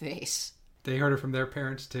dumb face. They heard it from their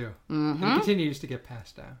parents, too. Mm-hmm. And it continues to get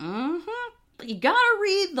passed down. Mm-hmm. But you gotta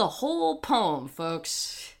read the whole poem,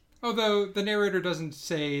 folks. Although the narrator doesn't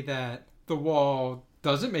say that the wall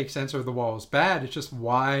doesn't make sense or the wall is bad. It's just,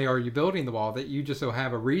 why are you building the wall? That you just don't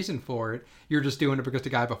have a reason for it. You're just doing it because the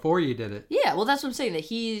guy before you did it. Yeah, well, that's what I'm saying.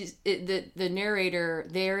 That the narrator,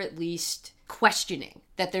 they're at least questioning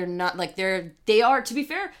that they're not, like, they are, to be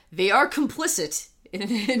fair, they are complicit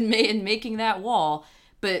in making that wall,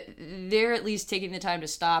 but they're at least taking the time to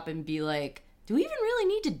stop and be like, do we even really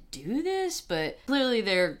need to do this? But clearly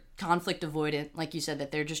they're conflict avoidant, like you said,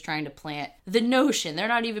 that they're just trying to plant the notion. They're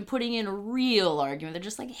not even putting in a real argument. They're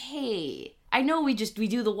just like, hey, I know we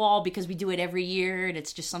do the wall because we do it every year and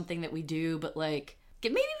it's just something that we do, but like,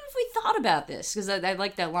 maybe if we thought about this, because I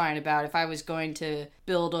like that line about if I was going to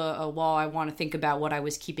build a wall, I want to think about what I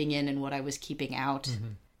was keeping in and what I was keeping out. Mm-hmm.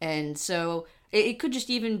 And so it could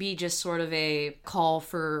just even be just sort of a call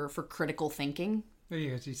for critical thinking.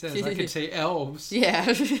 Yeah, as he says, I could say elves.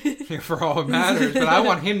 Yeah. For all it matters, but I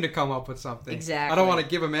want him to come up with something. Exactly. I don't want to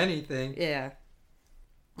give him anything. Yeah.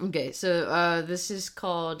 Okay, so this is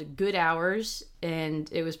called Good Hours, and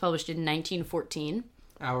it was published in 1914.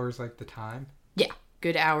 Hours like the time? Yeah.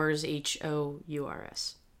 Good Hours,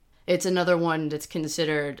 Hours. It's another one that's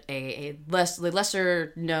considered a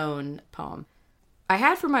lesser known poem. I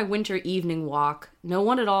had for my winter evening walk no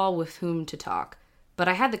one at all with whom to talk, but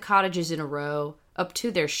I had the cottages in a row, up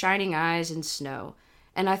to their shining eyes in snow,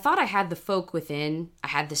 and I thought I had the folk within, I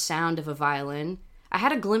had the sound of a violin, I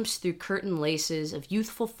had a glimpse through curtain laces of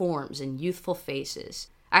youthful forms and youthful faces.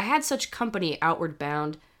 I had such company outward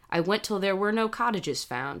bound, I went till there were no cottages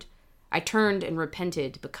found. I turned and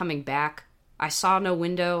repented, but coming back, I saw no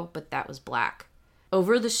window, but that was black.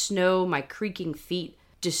 Over the snow my creaking feet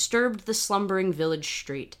disturbed the slumbering village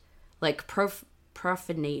street, like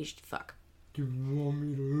profanation. Fuck. Do you want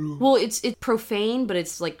me to look? Well, it's profane, but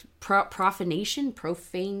it's like profanation?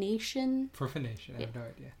 Profanation? Profanation, I have no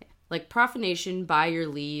idea. Yeah. Like profanation by your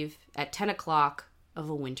leave at 10 o'clock of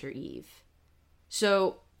a winter eve.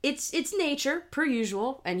 So it's nature, per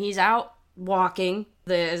usual, and he's out walking,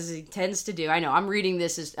 as he tends to do. I know, I'm reading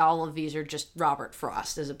this as all of these are just Robert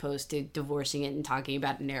Frost, as opposed to divorcing it and talking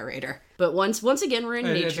about a narrator. But once again, we're in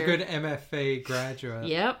nature. It's a good MFA graduate.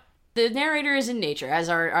 Yep. The narrator is in nature, as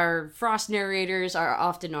our Frost narrators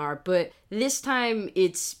often are, but this time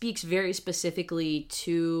it speaks very specifically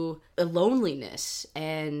to a loneliness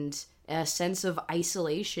and a sense of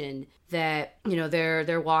isolation that,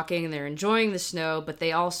 they're walking and they're enjoying the snow, but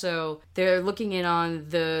they're looking in on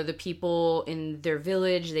the people in their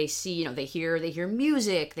village. They see, they hear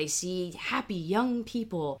music, they see happy young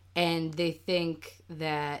people, and they think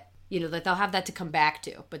that that they'll have that to come back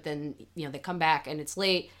to. But then, they come back and it's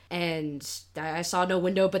late and I saw no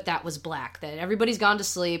window, but that was black. That everybody's gone to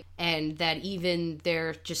sleep and that even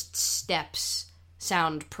their just steps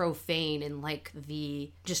sound profane in like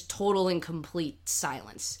the just total and complete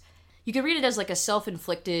silence. You could read it as like a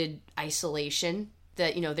self-inflicted isolation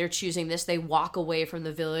that, they're choosing this. They walk away from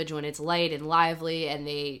the village when it's light and lively and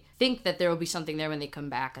they think that there will be something there when they come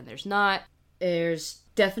back and there's not. There's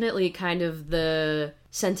definitely kind of the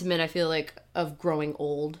sentiment, I feel like, of growing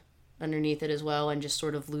old underneath it as well and just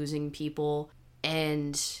sort of losing people.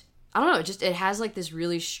 And I don't know, it has like this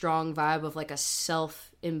really strong vibe of like a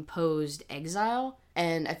self-imposed exile.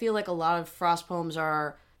 And I feel like a lot of Frost poems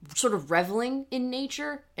are sort of reveling in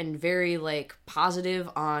nature and very like positive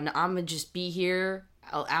on, I'm gonna just be here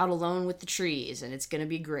out alone with the trees and it's gonna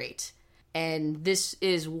be great. And this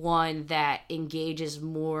is one that engages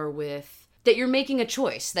more with that you're making a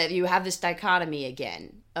choice, that you have this dichotomy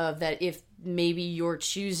again of that if maybe you're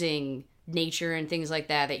choosing nature and things like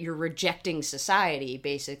that you're rejecting society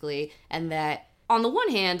basically, and that on the one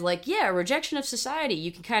hand, like, yeah, rejection of society,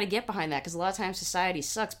 you can kind of get behind that because a lot of times society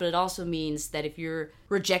sucks, but it also means that if you're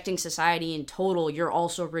rejecting society in total, you're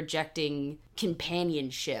also rejecting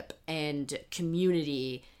companionship and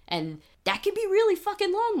community, and that can be really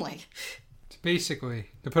fucking lonely. Basically,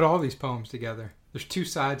 to put all these poems together, there's two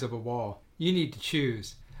sides of a wall. You need to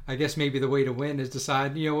choose. I guess maybe the way to win is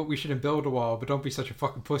decide, you know what, we shouldn't build a wall, but don't be such a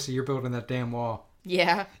fucking pussy. You're building that damn wall.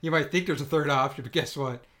 Yeah. You might think there's a third option, but guess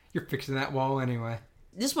what? You're fixing that wall anyway.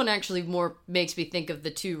 This one actually more makes me think of the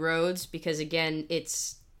two roads because, again,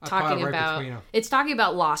 it's I plow talking right about between 'em. it's talking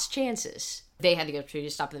about lost chances. They had the opportunity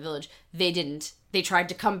to stop in the village. They didn't. They tried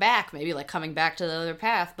to come back, maybe like coming back to the other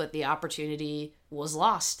path, but the opportunity was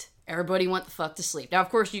lost. Everybody went the fuck to sleep. Now, of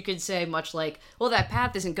course, you could say much like, well, that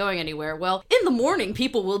path isn't going anywhere. Well, in the morning,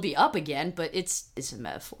 people will be up again, but it's a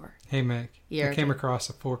metaphor. Hey, Meg. Yeah, I came across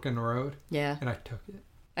a fork in the road, Yeah. and I took it.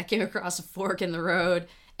 I came across a fork in the road,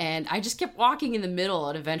 and I just kept walking in the middle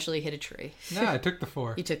and eventually hit a tree. No, I took the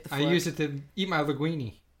fork. You took the I fork. used it to eat my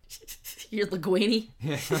linguine. Your linguine?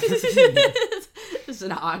 Yeah. It's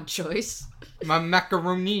an odd choice. My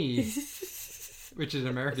macaroni, which is an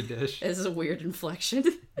American dish. This is a weird inflection.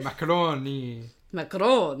 Macaroni.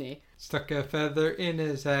 Macaroni. Stuck a feather in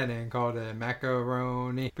his head and called it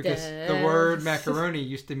macaroni. Because the word macaroni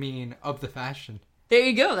used to mean of the fashion. There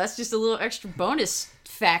you go. That's just a little extra bonus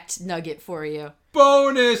fact nugget for you.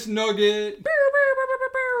 Bonus nugget!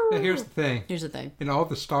 Now here's the thing. Here's the thing. In all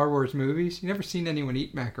the Star Wars movies, you never seen anyone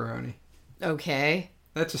eat macaroni. Okay.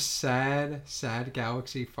 That's a sad, sad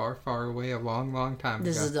galaxy far, far away a long, long time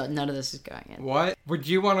ago. None of this is going in. What? Would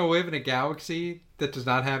you want to live in a galaxy that does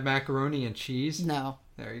not have macaroni and cheese? No.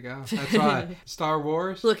 There you go. That's why. Star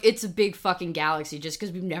Wars? Look, it's a big fucking galaxy. Just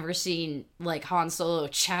because we've never seen, like, Han Solo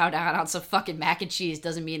chow down on some fucking mac and cheese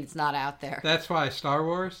doesn't mean it's not out there. That's why Star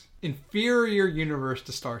Wars, inferior universe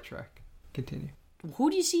to Star Trek. Continue.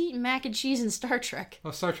 Who do you see eating mac and cheese in Star Trek?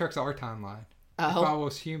 Well, Star Trek's our timeline. It Oh,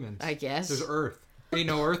 follows humans. I guess. There's Earth. Ain't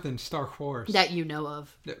no Earth in Star Wars. That you know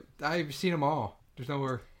of. I've seen them all. There's no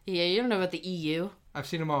Earth. Yeah, you don't know about the EU. I've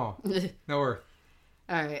seen them all. No Earth.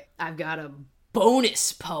 Alright, I've got a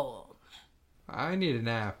bonus poem. I need a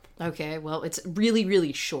nap. Okay, well, it's really,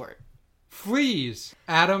 really short. Fleas.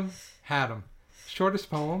 Adam had 'em. Shortest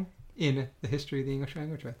poem in the history of the English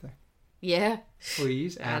language right there. Yeah?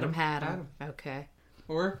 Fleas. Adam had 'em. Adam. Okay.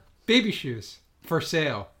 Or baby shoes. For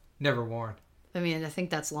sale. Never worn. I mean, I think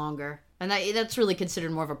that's longer. And that's really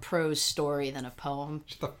considered more of a prose story than a poem.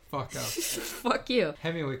 Shut the fuck up. Fuck you.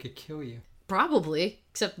 Hemingway could kill you. Probably.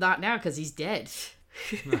 Except not now, because he's dead.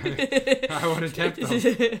 I wouldn't tempt them.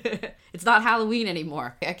 It's not Halloween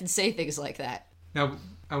anymore. I can say things like that. Now,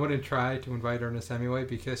 I wouldn't try to invite Ernest Hemingway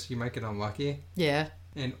because you might get unlucky. Yeah.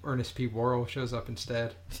 And Ernest P. Worrell shows up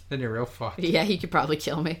instead. Then you're real fucked. Yeah, he could probably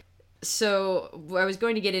kill me. So I was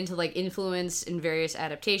going to get into like influence in various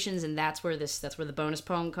adaptations, and that's where the bonus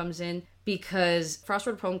poem comes in, because Frost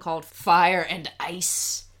wrote a poem called Fire and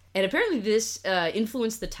Ice, and apparently this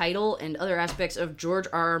influenced the title and other aspects of George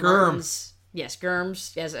R. R. Martin's. Yes,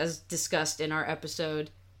 Germs, as discussed in our episode.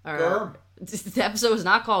 Germ. The episode was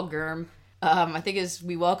not called Germ. I think is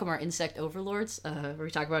We Welcome Our Insect Overlords, where we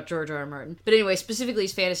talk about George R. R. Martin. But anyway, specifically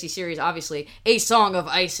his fantasy series, obviously, A Song of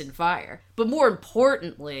Ice and Fire. But more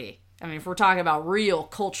importantly, I mean, if we're talking about real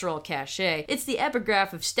cultural cachet, it's the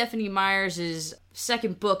epigraph of Stephanie Meyers'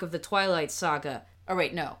 second book of the Twilight Saga. Oh,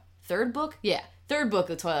 wait, no. Third book? Yeah, third book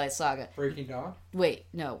of the Twilight Saga. Breaking Dawn? Wait,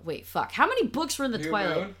 fuck. How many books were in the New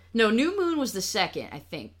Twilight? Moon? No, New Moon was the second, I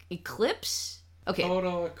think. Eclipse? Okay.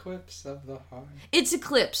 Total Eclipse of the Heart. It's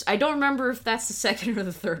Eclipse. I don't remember if that's the second or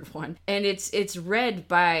the third one. And it's read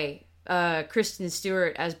by Kristen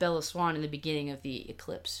Stewart as Bella Swan in the beginning of the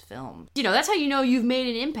Eclipse film. You know, that's how you know you've made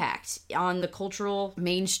an impact on the cultural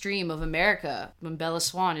mainstream of America when Bella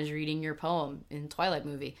Swan is reading your poem in Twilight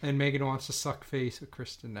movie. And Megan wants to suck face with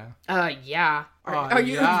Kristen now. Yeah. Are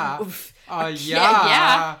you? Yeah. Yeah.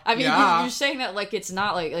 Yeah. I mean, Yeah. you're saying that like it's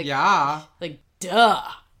not like Yeah. like duh.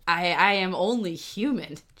 I am only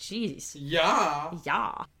human. Jeez. Yeah.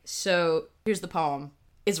 Yeah. So, here's the poem.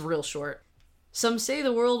 It's real short. Some say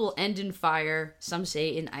the world will end in fire, some say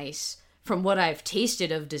in ice. From what I've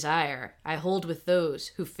tasted of desire, I hold with those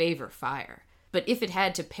who favor fire. But if it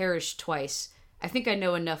had to perish twice, I think I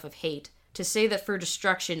know enough of hate to say that for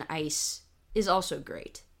destruction ice is also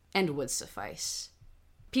great, and would suffice.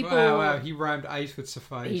 People... Wow, he rhymed ice with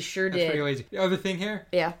suffice. He sure That's did. pretty lazy. The other thing here?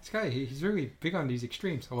 Yeah. This guy, he's really big on these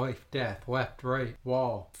extremes. Life, death, left, right,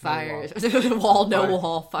 wall. Fire. No Wall, no Fire.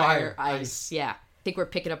 wall, fire, Fire, ice. Yeah. I think we're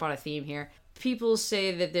picking up on a theme here. People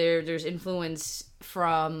say that there's influence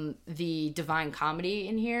from the Divine Comedy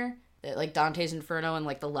in here, like Dante's Inferno and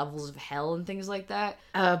like the levels of hell and things like that.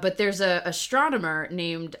 But there's a astronomer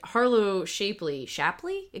named Harlow Shapley.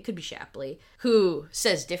 Shapley? It could be Shapley. Who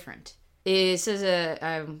says different. It says,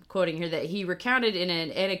 I'm quoting here, that he recounted in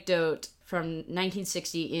an anecdote from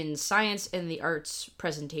 1960 in Science and the Arts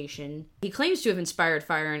presentation. He claims to have inspired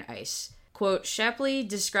Fire and Ice. Quote, Shapley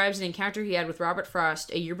describes an encounter he had with Robert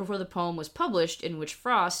Frost a year before the poem was published, in which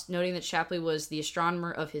Frost, noting that Shapley was the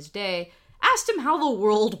astronomer of his day, asked him how the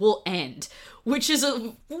world will end, which is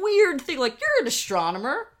a weird thing. Like, you're an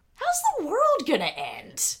astronomer. How's the world gonna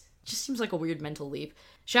end? Just seems like a weird mental leap.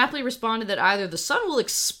 Shapley responded that either the sun will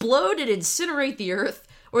explode and incinerate the Earth,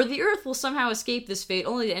 or the Earth will somehow escape this fate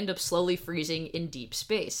only to end up slowly freezing in deep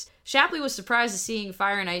space. Shapley was surprised at seeing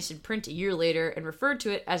Fire and Ice in print a year later and referred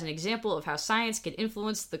to it as an example of how science can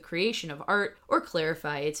influence the creation of art or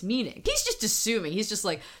clarify its meaning. He's just assuming. He's just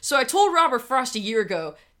like, so I told Robert Frost a year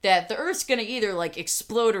ago that the Earth's gonna either, like,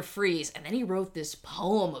 explode or freeze, and then he wrote this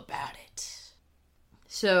poem about it.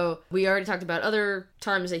 So, we already talked about other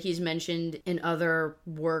times that he's mentioned in other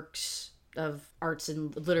works of arts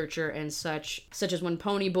and literature and such as when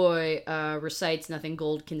Ponyboy recites Nothing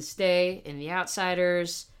Gold Can Stay in The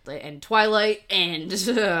Outsiders, and Twilight, and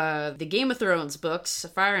the Game of Thrones books,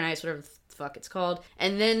 Fire and Ice, whatever the fuck it's called.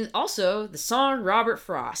 And then also the song Robert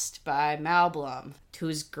Frost by Mal Blum,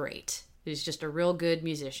 who's great. Who's just a real good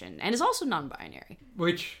musician, and is also non-binary.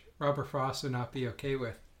 Which Robert Frost would not be okay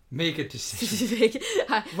with. Make a decision.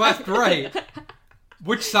 Left, right.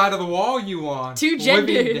 Which side of the wall you on? Two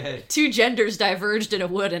genders diverged in a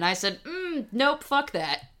wood, and I said, nope, fuck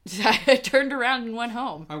that. I turned around and went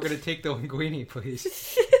home. I'm going to take the linguine,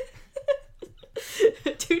 please.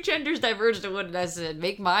 Two genders diverged in a wood, and I said,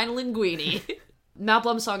 make mine linguine. Mal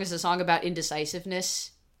Blum's song is a song about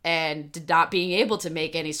indecisiveness and not being able to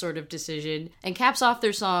make any sort of decision, and caps off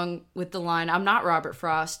their song with the line, I'm not Robert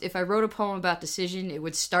Frost. If I wrote a poem about decision, it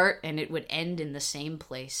would start and it would end in the same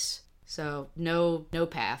place. So, no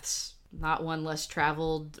paths. Not one less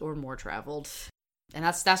traveled or more traveled. And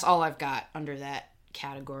that's all I've got under that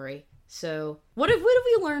category. So, what have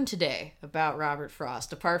we learned today about Robert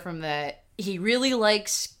Frost, apart from that he really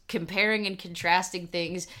likes comparing and contrasting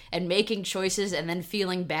things and making choices and then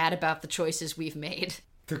feeling bad about the choices we've made?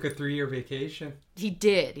 Took a 3-year vacation. He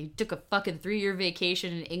did. He took a fucking 3-year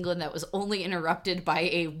vacation in England that was only interrupted by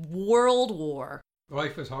a world war.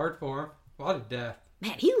 Life was hard for him. A lot of death.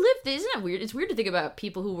 Man, he lived... Isn't that weird? It's weird to think about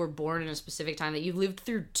people who were born in a specific time that you lived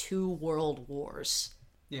through 2 world wars.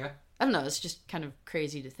 Yeah. I don't know. It's just kind of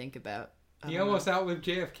crazy to think about. He almost outlived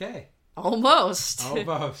JFK. Almost.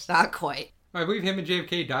 Almost. Not quite. I believe him and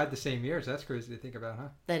JFK died the same year, so that's crazy to think about, huh?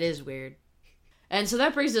 That is weird. And so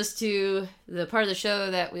that brings us to the part of the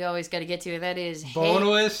show that we always got to get to, and that is...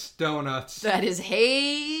 Boneless donuts. That is,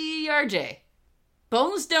 hey, RJ.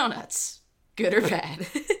 Boneless donuts. Good or bad?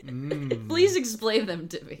 Please explain them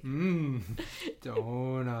to me.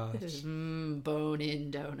 Donuts.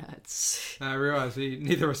 Bone-in donuts. I realized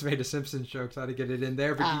neither of us made a Simpsons joke, so I had to get it in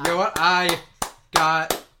there. But you know what? I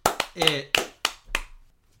got it.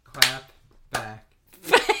 Clap back.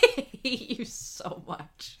 I hate you so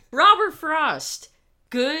much. Robert Frost.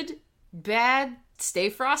 Good, bad, stay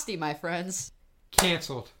frosty, my friends.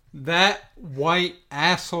 Canceled. That white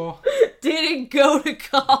asshole didn't go to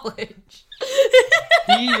college.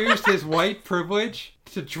 He used his white privilege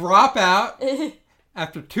to drop out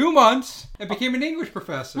after 2 months and became an English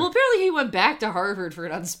professor. Well, apparently he went back to Harvard for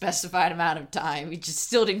an unspecified amount of time. He just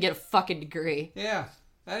still didn't get a fucking degree. Yeah,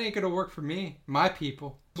 that ain't gonna work for me. My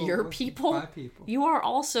people. Your people? My people. You are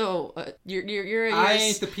also... you're I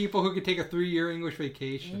ain't the people who could take a 3-year English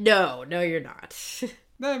vacation. No, you're not.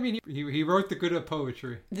 No, I mean, he wrote the good of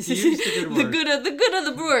poetry. He used the good word. the good of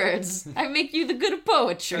the words. I make you the good of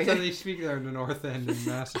poetry. That's how they speak there in the North End in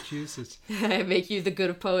Massachusetts. I make you the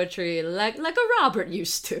good of poetry like a Robert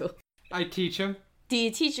used to. I teach him. Do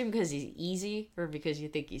you teach him because he's easy or because you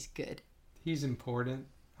think he's good? He's important,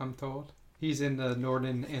 I'm told. He's in the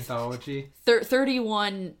Norden Anthology.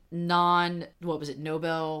 31 Nobel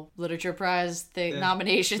Literature Prize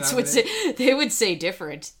nominations would say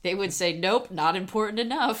different. They would say, nope, not important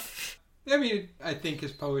enough. I mean, I think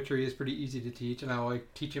his poetry is pretty easy to teach, and I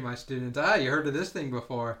like teaching my students, you heard of this thing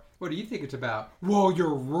before. What do you think it's about? Whoa,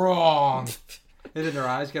 you're wrong. And then their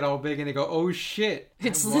eyes get all big and they go, oh shit.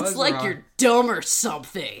 It's like wrong. You're dumb or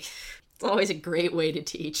something. It's always a great way to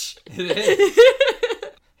teach. It is.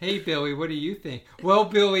 Hey, Billy, what do you think? Well,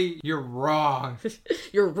 Billy, you're wrong.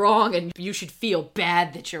 You're wrong, and you should feel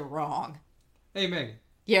bad that you're wrong. Hey, Megan.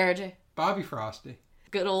 Yeah, RJ? Bobby Frosty.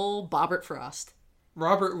 Good old Bobbert Frost.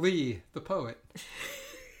 Robert Lee, the poet.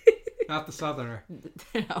 Not the Southerner.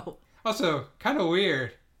 No. Also, kind of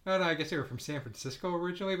weird. I don't know, I guess they were from San Francisco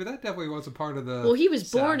originally, but that definitely wasn't part of the... Well, he was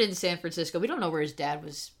born in San Francisco. We don't know where his dad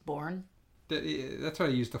was born. That's why I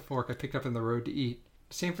used the fork I picked up on the road to eat.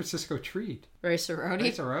 San Francisco treat. Rice-A-Roni?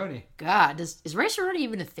 Rice-A-Roni. God, is Rice-A-Roni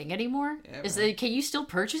even a thing anymore? Yeah, can you still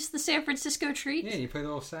purchase the San Francisco treat? Yeah, you play the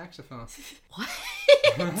little saxophone. What?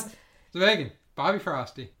 So Megan, Bobby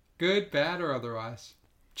Frosty. Good, bad, or otherwise?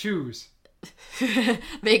 Choose.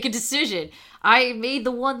 Make a decision. I made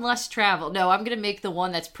the one less traveled. No, I'm going to make the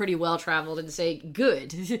one that's pretty well traveled and say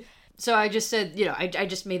good. So I just said, I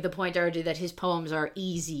just made the point already that his poems are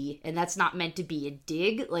easy, and that's not meant to be a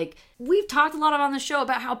dig. Like, we've talked a lot on the show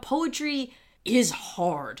about how poetry is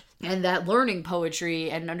hard, and that learning poetry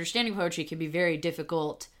and understanding poetry can be very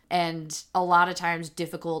difficult, and a lot of times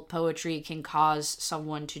difficult poetry can cause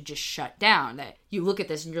someone to just shut down. That you look at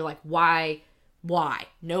this and you're like, why?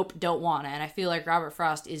 Nope, don't wanna. And I feel like Robert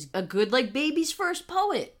Frost is a good, like, baby's first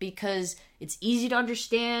poet because it's easy to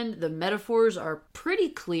understand. The metaphors are pretty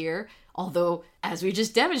clear, although, as we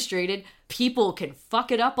just demonstrated, people can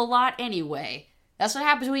fuck it up a lot anyway. That's what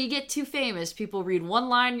happens when you get too famous. People read one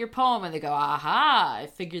line in your poem and they go, aha, I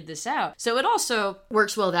figured this out. So it also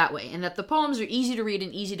works well that way, in that the poems are easy to read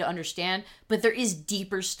and easy to understand, but there is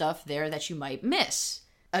deeper stuff there that you might miss.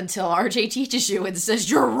 Until RJ teaches you and says,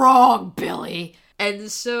 you're wrong, Billy. And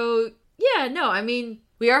so, yeah, no, I mean,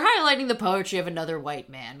 we are highlighting the poetry of another white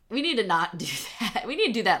man. We need to not do that. We need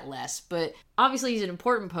to do that less. But obviously he's an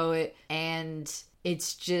important poet, and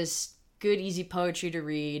it's just good, easy poetry to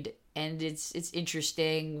read. And it's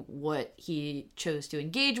interesting what he chose to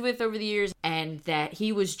engage with over the years, and that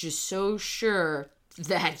he was just so sure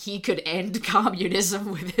that he could end communism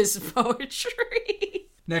with his poetry.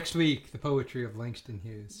 Next week, the poetry of Langston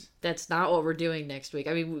Hughes. That's not what we're doing next week.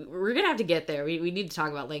 I mean, we're going to have to get there. We need to talk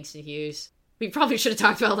about Langston Hughes. We probably should have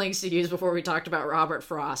talked about Langston Hughes before we talked about Robert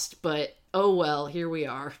Frost, but oh well, here we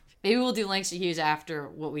are. Maybe we'll do Langston Hughes after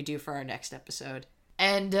what we do for our next episode.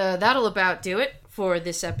 And that'll about do it for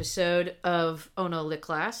this episode of Oh No Lit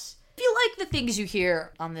Class. If you like the things you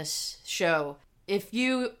hear on this show, if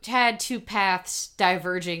you had two paths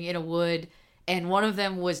diverging in a wood, and one of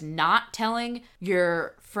them was not telling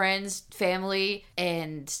your friends, family,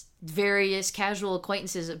 and various casual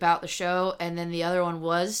acquaintances about the show, and then the other one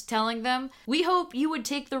was telling them, we hope you would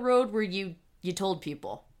take the road where you told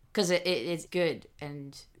people. Because it's good,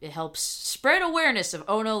 and it helps spread awareness of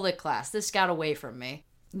Oh No Lit Class. This got away from me.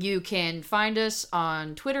 You can find us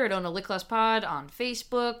on Twitter at Oh No Lit Class Pod, on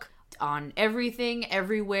Facebook, on everything,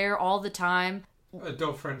 everywhere, all the time.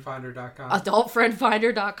 AdultFriendFinder.com.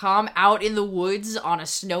 AdultFriendFinder.com. Out in the woods on a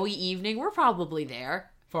snowy evening. We're probably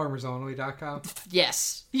there. FarmersOnly.com.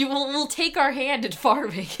 Yes. We'll take our hand at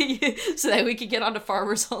farming so that we can get onto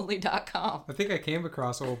FarmersOnly.com. I think I came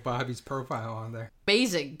across old Bobby's profile on there.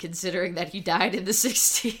 Amazing, considering that he died in the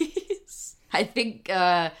 60s. I think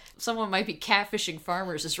someone might be catfishing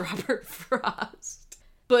farmers as Robert Frost.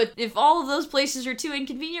 But if all of those places are too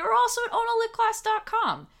inconvenient, we're also at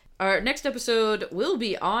onolitclass.com. Our next episode will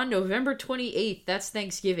be on November 28th. That's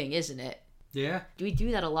Thanksgiving, isn't it? Yeah. We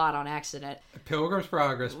do that a lot on accident. Pilgrim's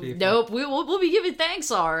Progress, people. Nope, we'll be giving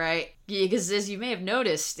thanks, all right. Because as you may have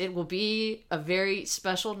noticed, it will be a very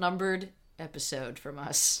special numbered episode from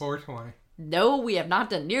us. 420. No, we have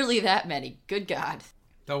not done nearly that many. Good God.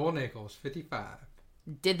 Double nickels, 55.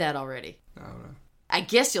 Did that already. I don't know. I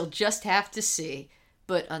guess you'll just have to see.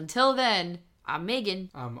 But until then, I'm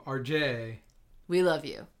Megan. I'm RJ. We love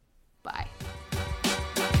you. Bye.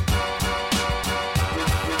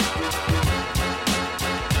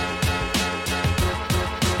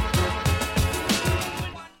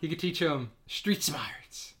 You could teach them street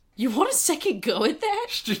smarts. You want a second go at that?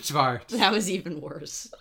 Street smarts. That was even worse.